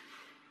stayed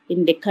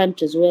in the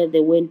countries where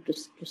they went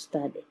to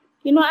study.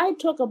 I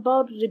talk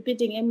about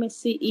repeating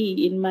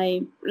MSCE in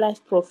my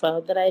life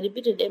profile, that I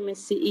repeated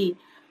MSCE.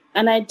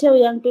 And I tell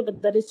young people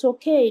that it's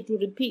okay to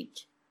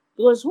repeat,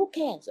 because who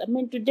cares? I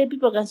mean, today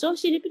people can say, "Oh,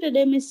 she repeated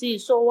MSCE,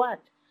 so what?"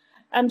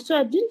 And so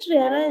I didn't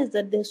realize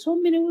that there's so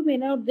many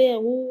women out there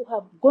who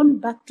have gone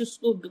back to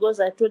school because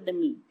I told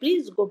them,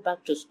 "Please go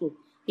back to school.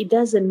 It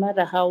doesn't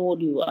matter how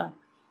old you are.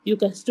 You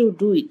can still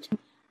do it."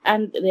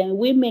 And there are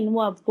women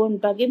who have gone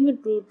back even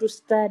to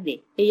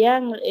study.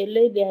 A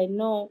lady I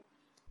know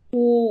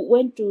who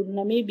went to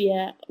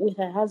Namibia with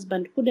her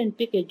husband, couldn't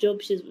pick a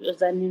job. She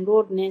was an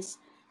enrolled nurse.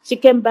 She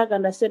came back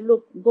and I said,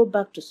 "Look, go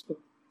back to school."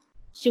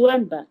 She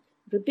went back,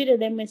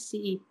 repeated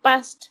MSCE,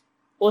 passed,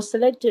 was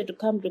selected to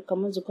come to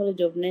Kamuzu College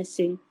of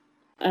Nursing,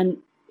 and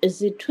as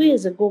 2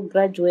 years ago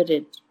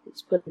graduated.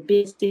 It's got a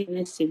BSc in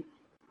nursing,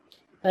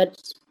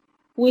 but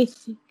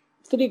with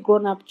 3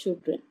 grown-up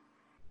children.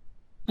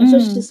 And so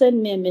she sent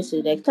me a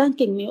message like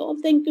thanking me. "Oh,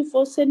 thank you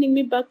for sending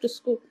me back to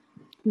school."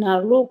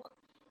 Now look,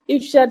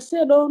 if she had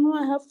said, "Oh no,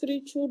 I have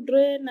 3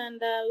 children and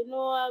I've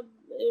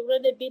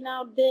already been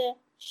out there,"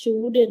 she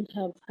wouldn't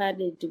have had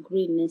a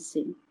degree in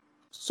nursing.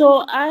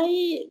 So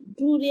I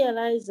do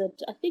realize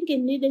that I think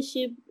in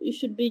leadership you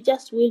should be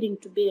just willing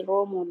to be a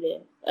role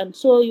model, and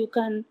so you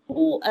can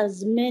do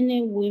as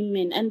many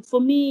women. And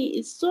for me,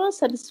 it's so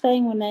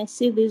satisfying when I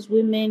see these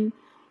women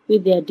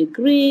with their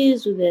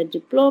degrees, with their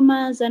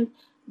diplomas, and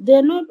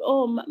they're not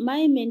all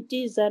my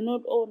mentees are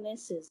not all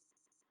nurses.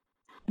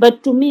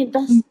 But to me,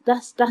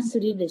 that's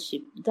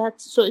leadership.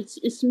 That's so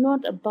it's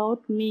not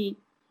about me.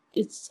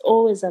 It's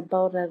always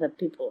about other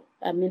people.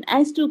 I mean,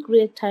 I still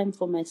create time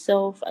for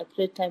myself. I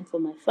create time for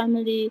my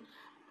family.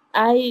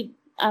 I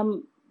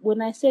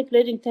when I say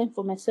creating time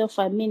for myself,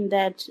 I mean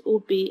that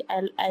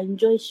I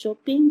enjoy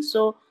shopping.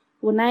 So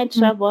when I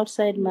travel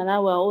outside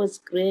Malawi, I always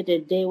create a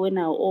day when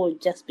I'll all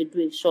just be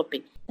doing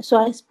shopping. So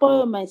I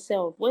spoil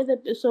myself.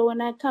 So when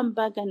I come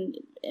back and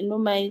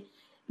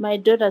my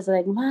daughter's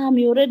like, "Mom,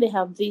 you already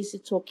have this.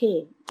 It's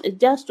okay. It's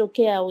just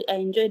okay. I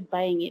enjoyed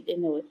buying it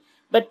anyway."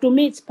 But to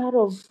me, it's part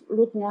of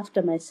looking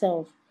after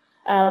myself.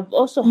 I've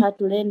also had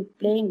to learn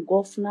playing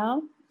golf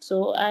now.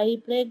 So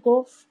I play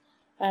golf,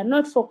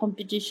 not for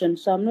competition.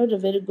 So I'm not a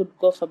very good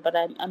golfer, but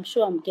I'm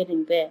sure I'm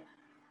getting there.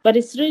 But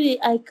it's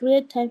really, I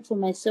create time for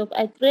myself.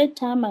 I create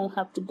time. I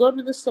have to go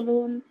to the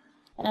salon.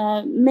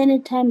 Many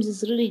times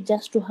it's really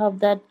just to have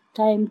that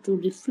time to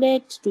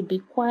reflect, to be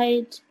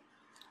quiet,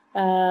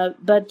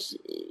 but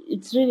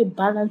it's really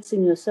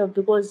balancing yourself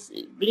because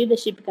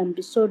leadership can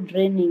be so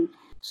draining.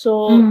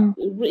 So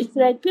it's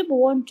like people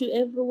want you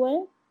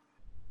everywhere,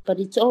 but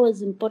it's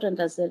always important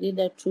as a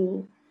leader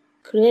to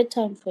create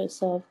time for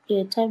yourself,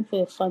 create time for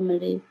your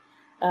family,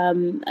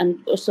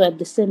 and also at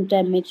the same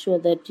time make sure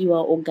that you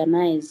are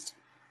organized,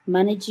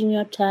 managing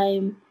your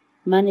time,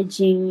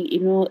 managing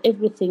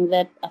everything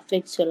that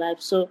affects your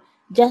life. So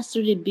just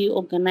really be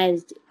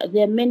organized.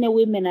 There are many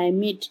women I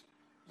meet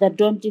that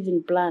don't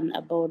even plan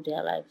about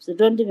their lives. They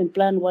don't even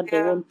plan what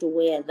they want to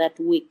wear that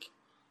week.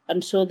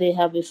 And so they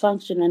have a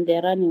function and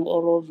they're running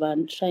all over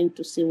and trying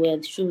to see where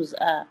the shoes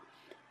are.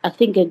 I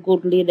think a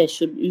good leader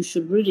should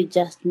really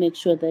just make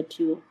sure that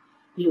you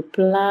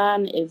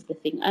plan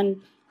everything,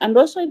 and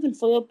also even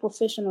for your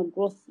professional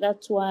growth.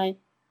 That's why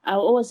I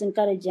always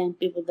encourage young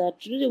people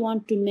that really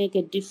want to make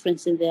a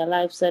difference in their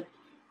lives that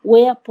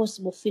where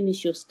possible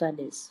finish your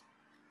studies.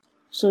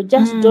 So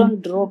just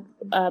don't drop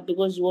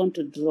because you want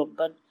to drop,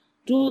 but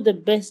do the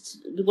best.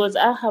 Because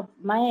I have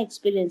my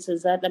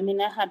experiences that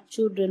I had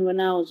children when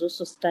I was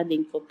also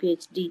studying for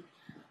PhD.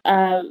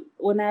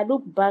 When I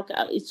look back,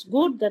 it's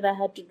good that I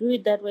had to do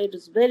it that way. It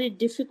was very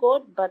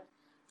difficult, but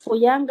for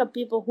younger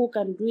people who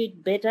can do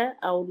it better,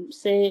 I would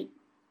say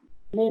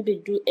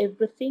maybe do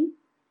everything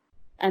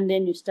and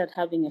then you start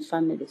having a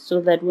family so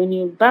that when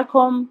you're back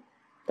home,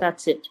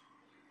 that's it.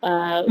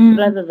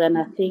 Rather than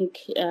I think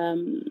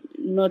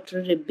not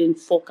really being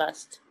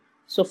focused.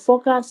 So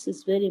focus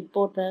is very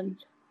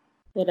important,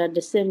 but at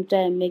the same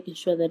time making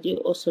sure that you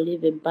also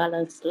live a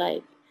balanced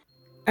life.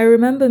 I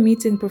remember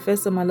meeting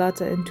Professor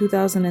Malata in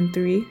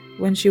 2003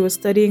 when she was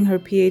studying her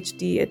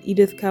PhD at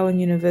Edith Cowan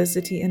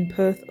University in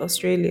Perth,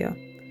 Australia.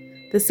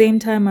 The same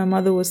time my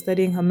mother was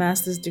studying her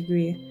master's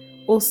degree,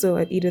 also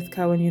at Edith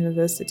Cowan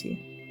University.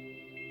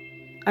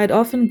 I'd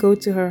often go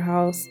to her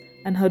house,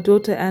 and her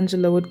daughter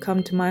Angela would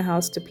come to my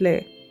house to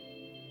play.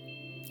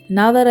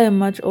 Now that I am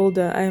much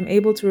older, I am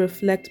able to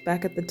reflect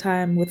back at the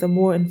time with a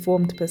more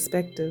informed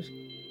perspective.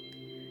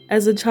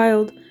 As a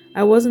child,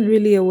 I wasn't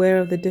really aware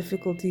of the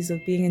difficulties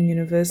of being in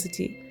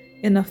university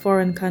in a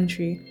foreign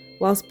country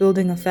whilst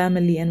building a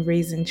family and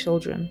raising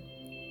children.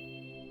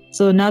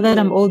 So now that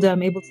I'm older,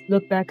 I'm able to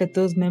look back at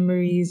those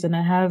memories and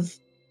I have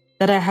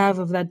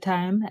of that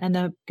time, and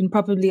I can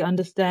probably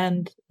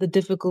understand the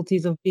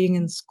difficulties of being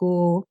in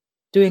school,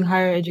 doing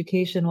higher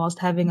education whilst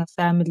having a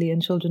family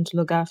and children to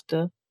look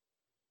after.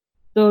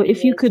 So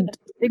if you could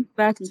think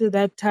back to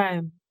that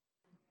time,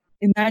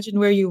 imagine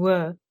where you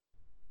were.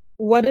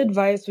 What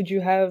advice would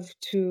you have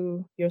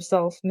to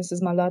yourself,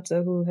 Mrs.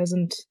 Malata, who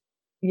hasn't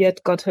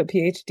yet got her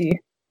PhD?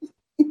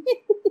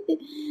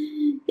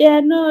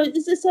 Yeah, no,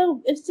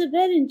 it's a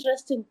very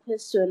interesting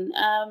question.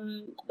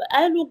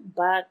 I look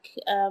back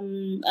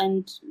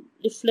and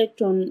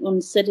reflect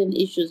on certain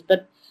issues,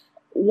 but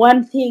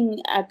one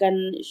thing I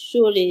can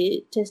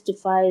surely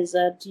testify is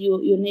that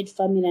you need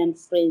family and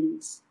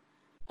friends.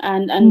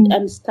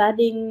 And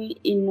studying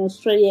in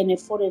Australia in a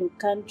foreign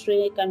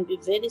country can be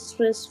very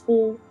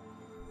stressful.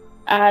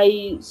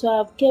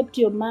 I've kept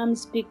your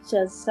mom's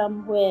pictures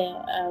somewhere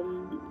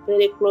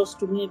very close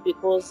to me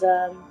because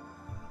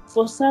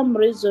for some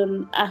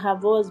reason I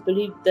have always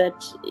believed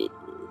that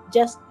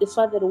just the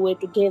fact that we're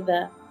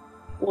together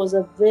was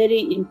a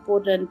very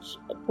important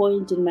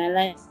point in my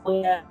life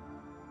where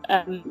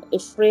a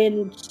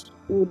friend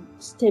would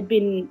step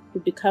in to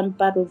become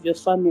part of your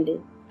family.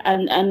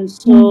 And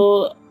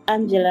so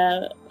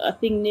Angela, I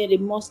think nearly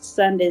most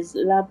Sundays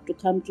loved to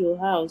come to your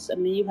house. I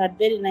mean, you had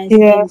very nice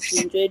things,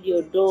 she enjoyed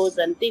your dolls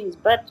and things,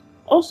 but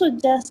also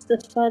just the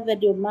fact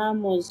that your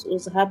mom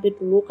was happy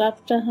to look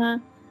after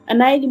her.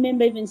 And I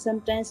remember even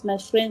sometimes my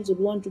friends would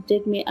want to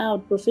take me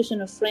out,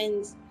 professional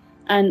friends,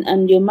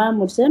 and your mom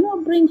would say, no,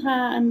 bring her,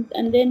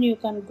 and then you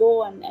can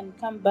go and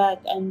come back.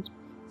 And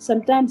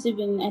sometimes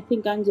even, I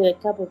think Angela a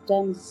couple of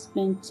times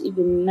spent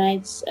even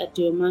nights at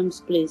your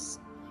mom's place.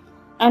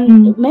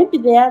 And maybe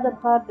the other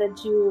part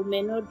that you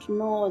may not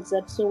know is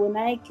that so when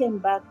I came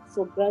back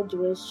for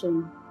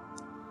graduation,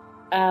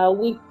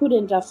 we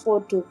couldn't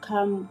afford to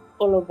come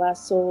all of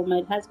us. So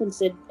my husband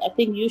said, I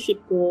think you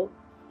should go.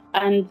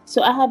 And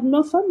so I had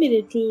no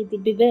family to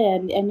be there.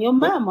 And your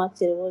mom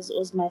actually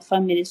was my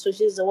family. So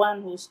she's the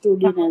one who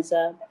stood in as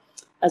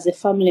a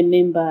family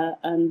member.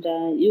 And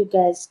you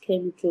guys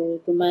came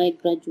to my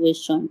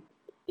graduation.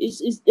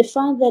 It's the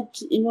fact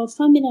that,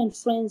 family and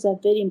friends are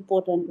very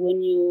important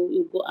when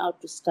you go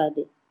out to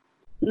study.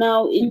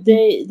 Now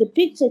the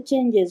picture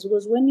changes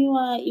because when you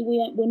are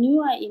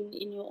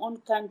in your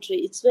own country,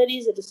 it's very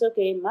easy to say,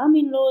 okay,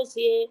 mom-in-law is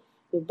here,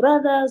 your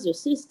brothers, your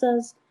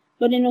sisters.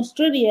 But in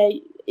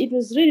Australia, it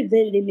was really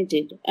very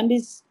limited, and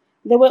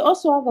there were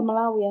also other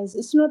Malawians.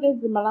 It's not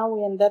every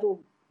Malawian that would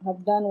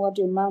have done what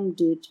your mom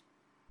did.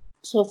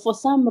 So for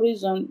some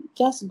reason,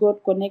 just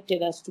God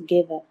connected us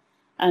together,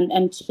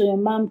 and so your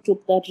mom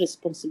took that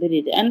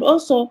responsibility. And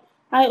also,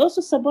 I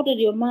also supported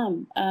your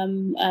mom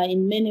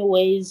in many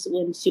ways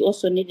when she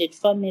also needed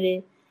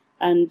family,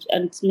 and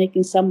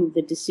making some of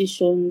the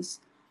decisions,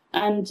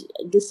 and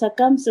the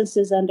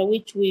circumstances under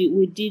which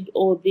we did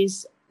all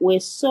this were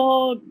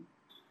so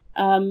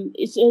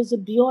it's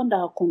beyond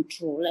our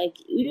control. Like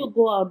you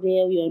go out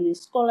there, you're on a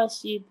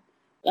scholarship,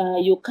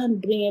 you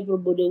can't bring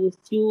everybody with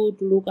you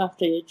to look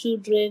after your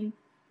children,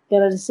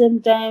 but at the same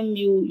time,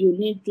 you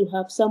need to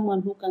have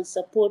someone who can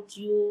support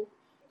you.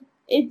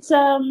 It's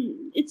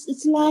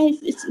life.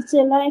 It's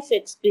a life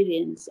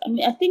experience. I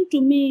mean, I think to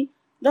me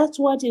that's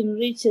what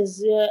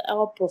enriches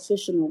our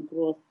professional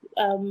growth.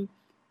 And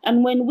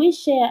when we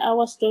share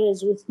our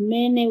stories with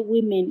many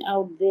women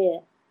out there,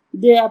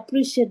 they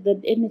appreciate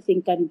that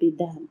anything can be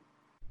done.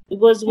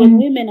 Because when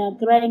women are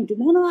crying to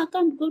me, no, I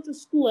can't go to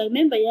school. I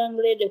remember a young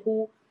lady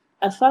who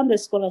I found a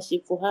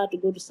scholarship for her to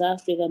go to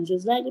South Africa, and she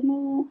was like,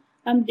 no,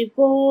 I'm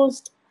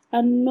divorced,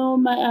 and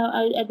no,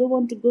 I don't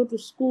want to go to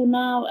school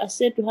now. I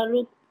said to her,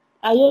 look,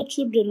 are your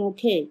children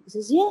okay? She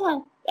says, yeah.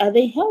 Are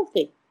they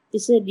healthy? He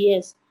said,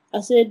 yes.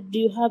 I said, do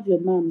you have your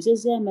mom? She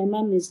says, yeah, my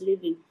mom is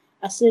living.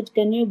 I said,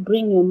 can you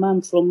bring your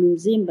mom from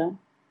Mzimba?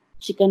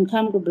 She can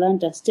come to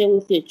Blanta, stay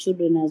with your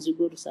children as you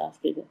go to South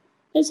Africa.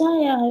 I said,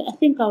 I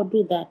think I'll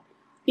do that.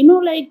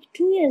 Like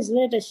 2 years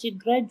later, she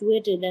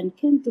graduated and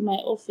came to my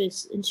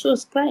office and she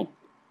was crying.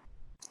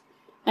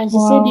 And she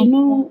said,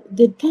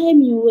 the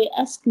time you were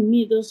asking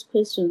me those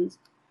questions,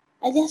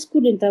 I just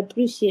couldn't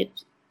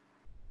appreciate.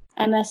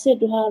 And I said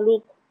to her,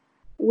 look,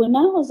 when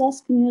I was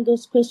asking you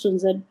those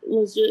questions,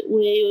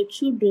 were your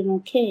children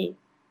okay?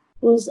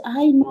 Because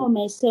I know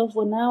myself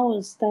when I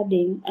was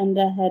studying and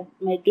I had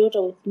my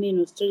daughter with me in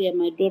Australia,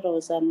 my daughter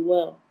was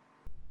unwell.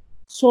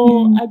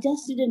 So I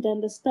just didn't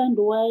understand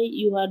why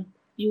you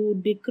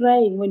would be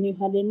crying when you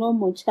had a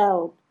normal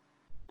child.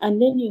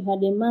 And then you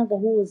had a mother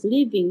who was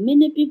living.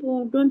 Many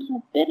people don't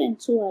have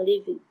parents who are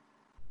living.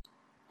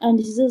 And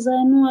she says,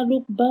 I know, I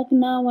look back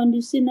now and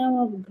you see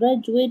now I've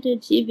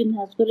graduated. She even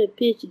has got a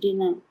PhD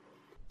now.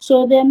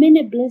 So there are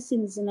many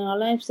blessings in our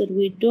lives that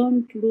we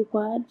don't look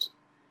at.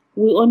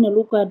 We only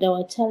look at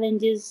our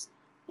challenges.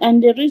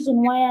 And the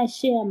reason why I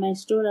share my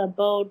story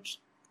about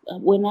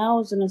when I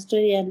was in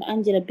Australia and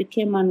Angela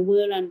became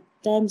unwell and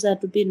times I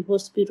had to be in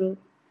hospital,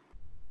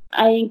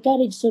 I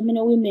encourage so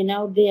many women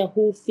out there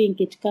who think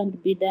it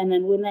can't be done.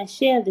 And when I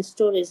share the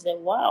stories, they're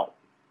wow,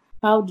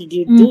 how did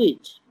you do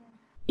it?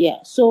 Yeah,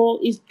 so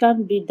it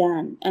can be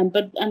done. And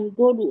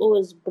God will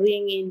always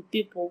bring in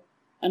people.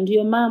 And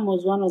your mom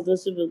was one of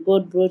those people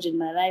God brought in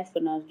my life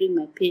when I was doing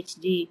my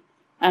PhD.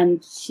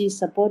 And she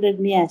supported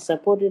me, I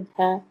supported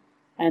her.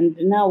 And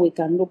now we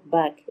can look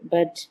back.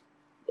 But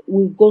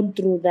we've gone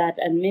through that,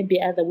 and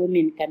maybe other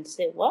women can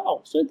say,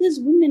 wow, so these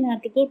women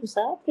had to go to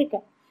South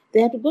Africa,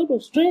 they had to go to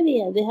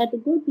Australia, they had to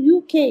go to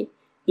UK,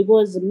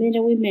 because many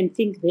women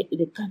think they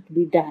can't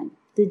be done.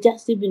 They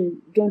just even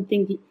don't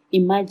think,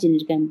 imagine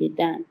it can be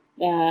done.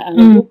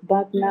 And I look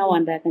back now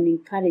and I can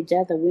encourage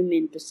other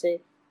women to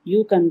say,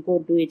 you can go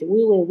do it.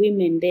 We were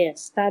women there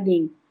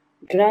studying,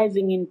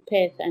 driving in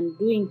Perth and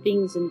doing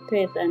things in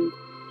Perth, and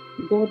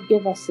God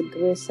gave us the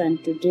grace,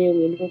 and today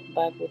we look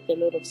back with a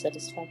lot of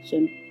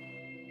satisfaction.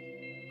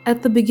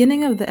 At the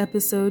beginning of the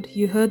episode,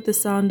 you heard the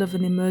sound of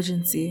an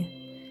emergency.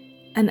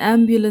 An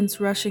ambulance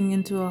rushing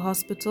into a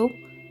hospital,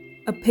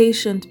 a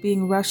patient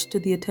being rushed to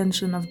the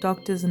attention of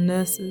doctors and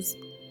nurses,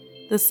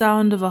 the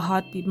sound of a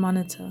heartbeat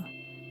monitor,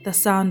 the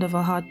sound of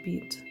a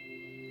heartbeat.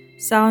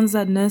 Sounds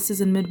that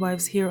nurses and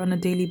midwives hear on a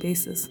daily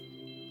basis.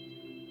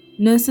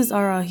 Nurses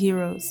are our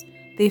heroes.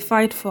 They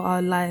fight for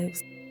our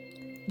lives.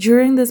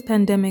 During this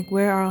pandemic,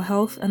 where our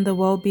health and the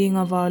well-being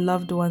of our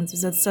loved ones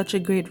is at such a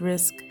great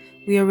risk,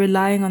 we are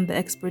relying on the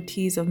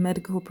expertise of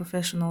medical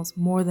professionals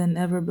more than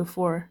ever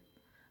before.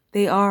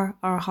 They are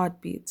our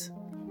heartbeat.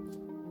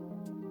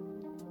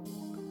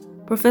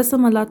 Professor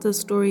Malata's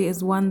story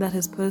is one that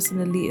has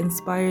personally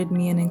inspired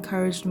me and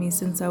encouraged me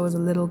since I was a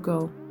little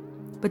girl,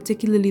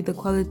 particularly the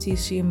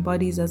qualities she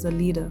embodies as a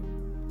leader.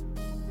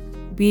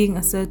 Being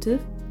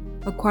assertive,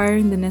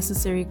 acquiring the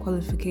necessary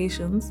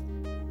qualifications,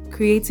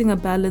 creating a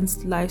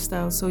balanced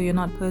lifestyle so you're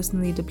not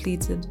personally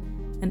depleted,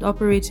 and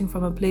operating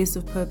from a place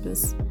of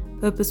purpose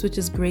which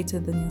is greater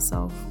than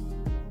yourself.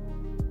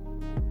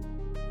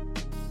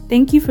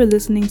 Thank you for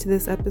listening to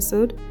this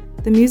episode.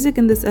 The music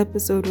in this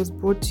episode was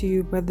brought to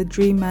you by The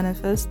Dream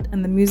Manifest,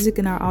 and the music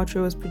in our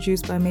outro was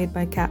produced by Made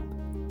by Cap.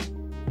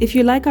 If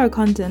you like our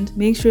content,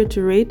 make sure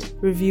to rate,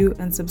 review,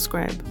 and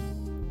subscribe.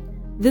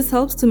 This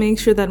helps to make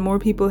sure that more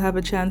people have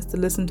a chance to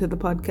listen to the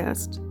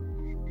podcast.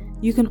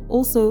 You can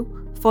also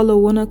follow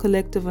Wana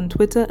Collective on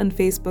Twitter and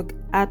Facebook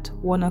at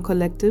Wana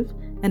Collective,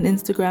 and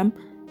Instagram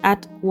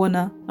at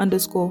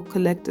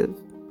Wana_collective,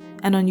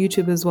 and on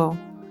YouTube as well.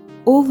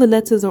 All the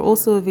letters are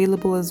also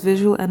available as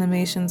visual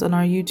animations on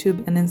our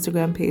YouTube and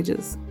Instagram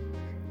pages.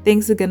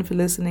 Thanks again for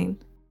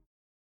listening.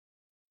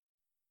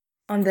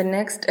 On the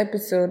next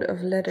episode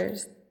of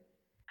Letters.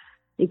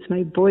 It's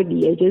my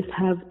body. I just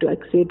have to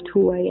accept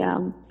who I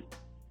am.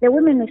 The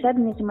women with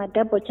albinism are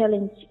double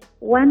challenged.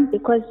 One,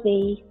 because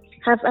they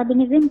have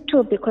albinism.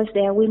 Two, because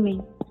they are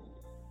women.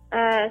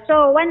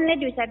 So one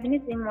lady with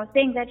albinism was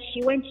saying that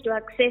she went to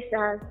access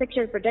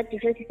sexual reproductive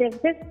health services,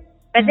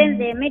 but then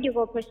the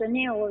medical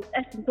personnel was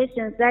asking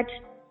questions that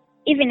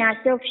even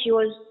herself she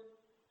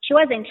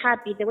wasn't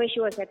happy the way she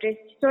was addressed.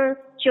 So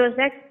she was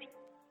asked,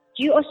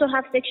 do you also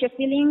have sexual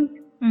feelings?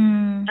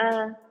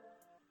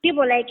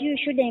 People like you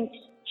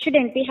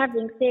shouldn't be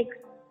having sex,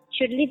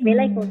 should live a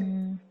life of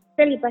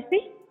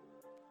celibacy.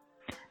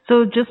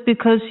 So just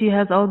because she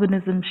has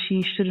albinism,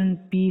 she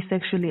shouldn't be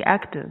sexually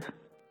active?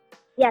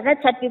 Yeah,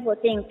 that's what people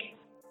think.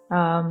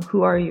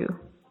 Who are you?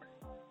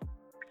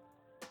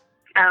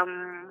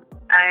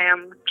 I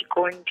am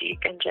Tikondi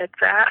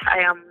Kanjata. I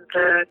am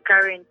the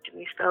current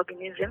Miss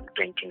Albinism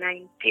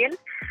 2019.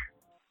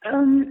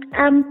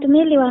 I'm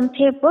Tumili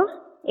Wampepo,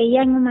 a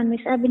young woman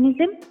with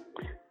albinism.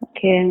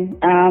 Okay,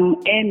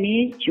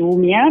 Amy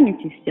Jumia,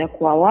 Mrs.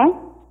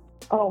 Jakwawa.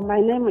 Oh, my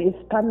name is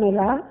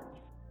Pamela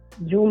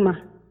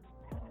Juma.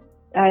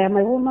 I am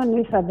a woman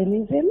with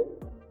albinism.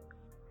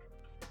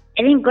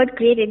 I think God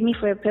created me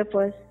for a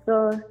purpose,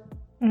 so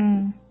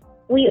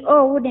we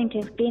all wouldn't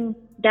have been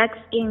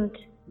dark-skinned.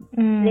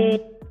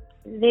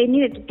 They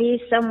needed to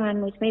be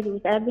someone with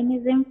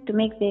albinism to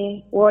make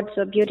the world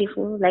so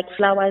beautiful, like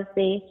flowers.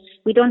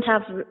 We don't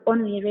have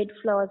only red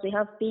flowers. We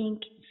have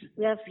pink,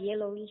 we have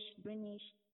yellowish, greenish.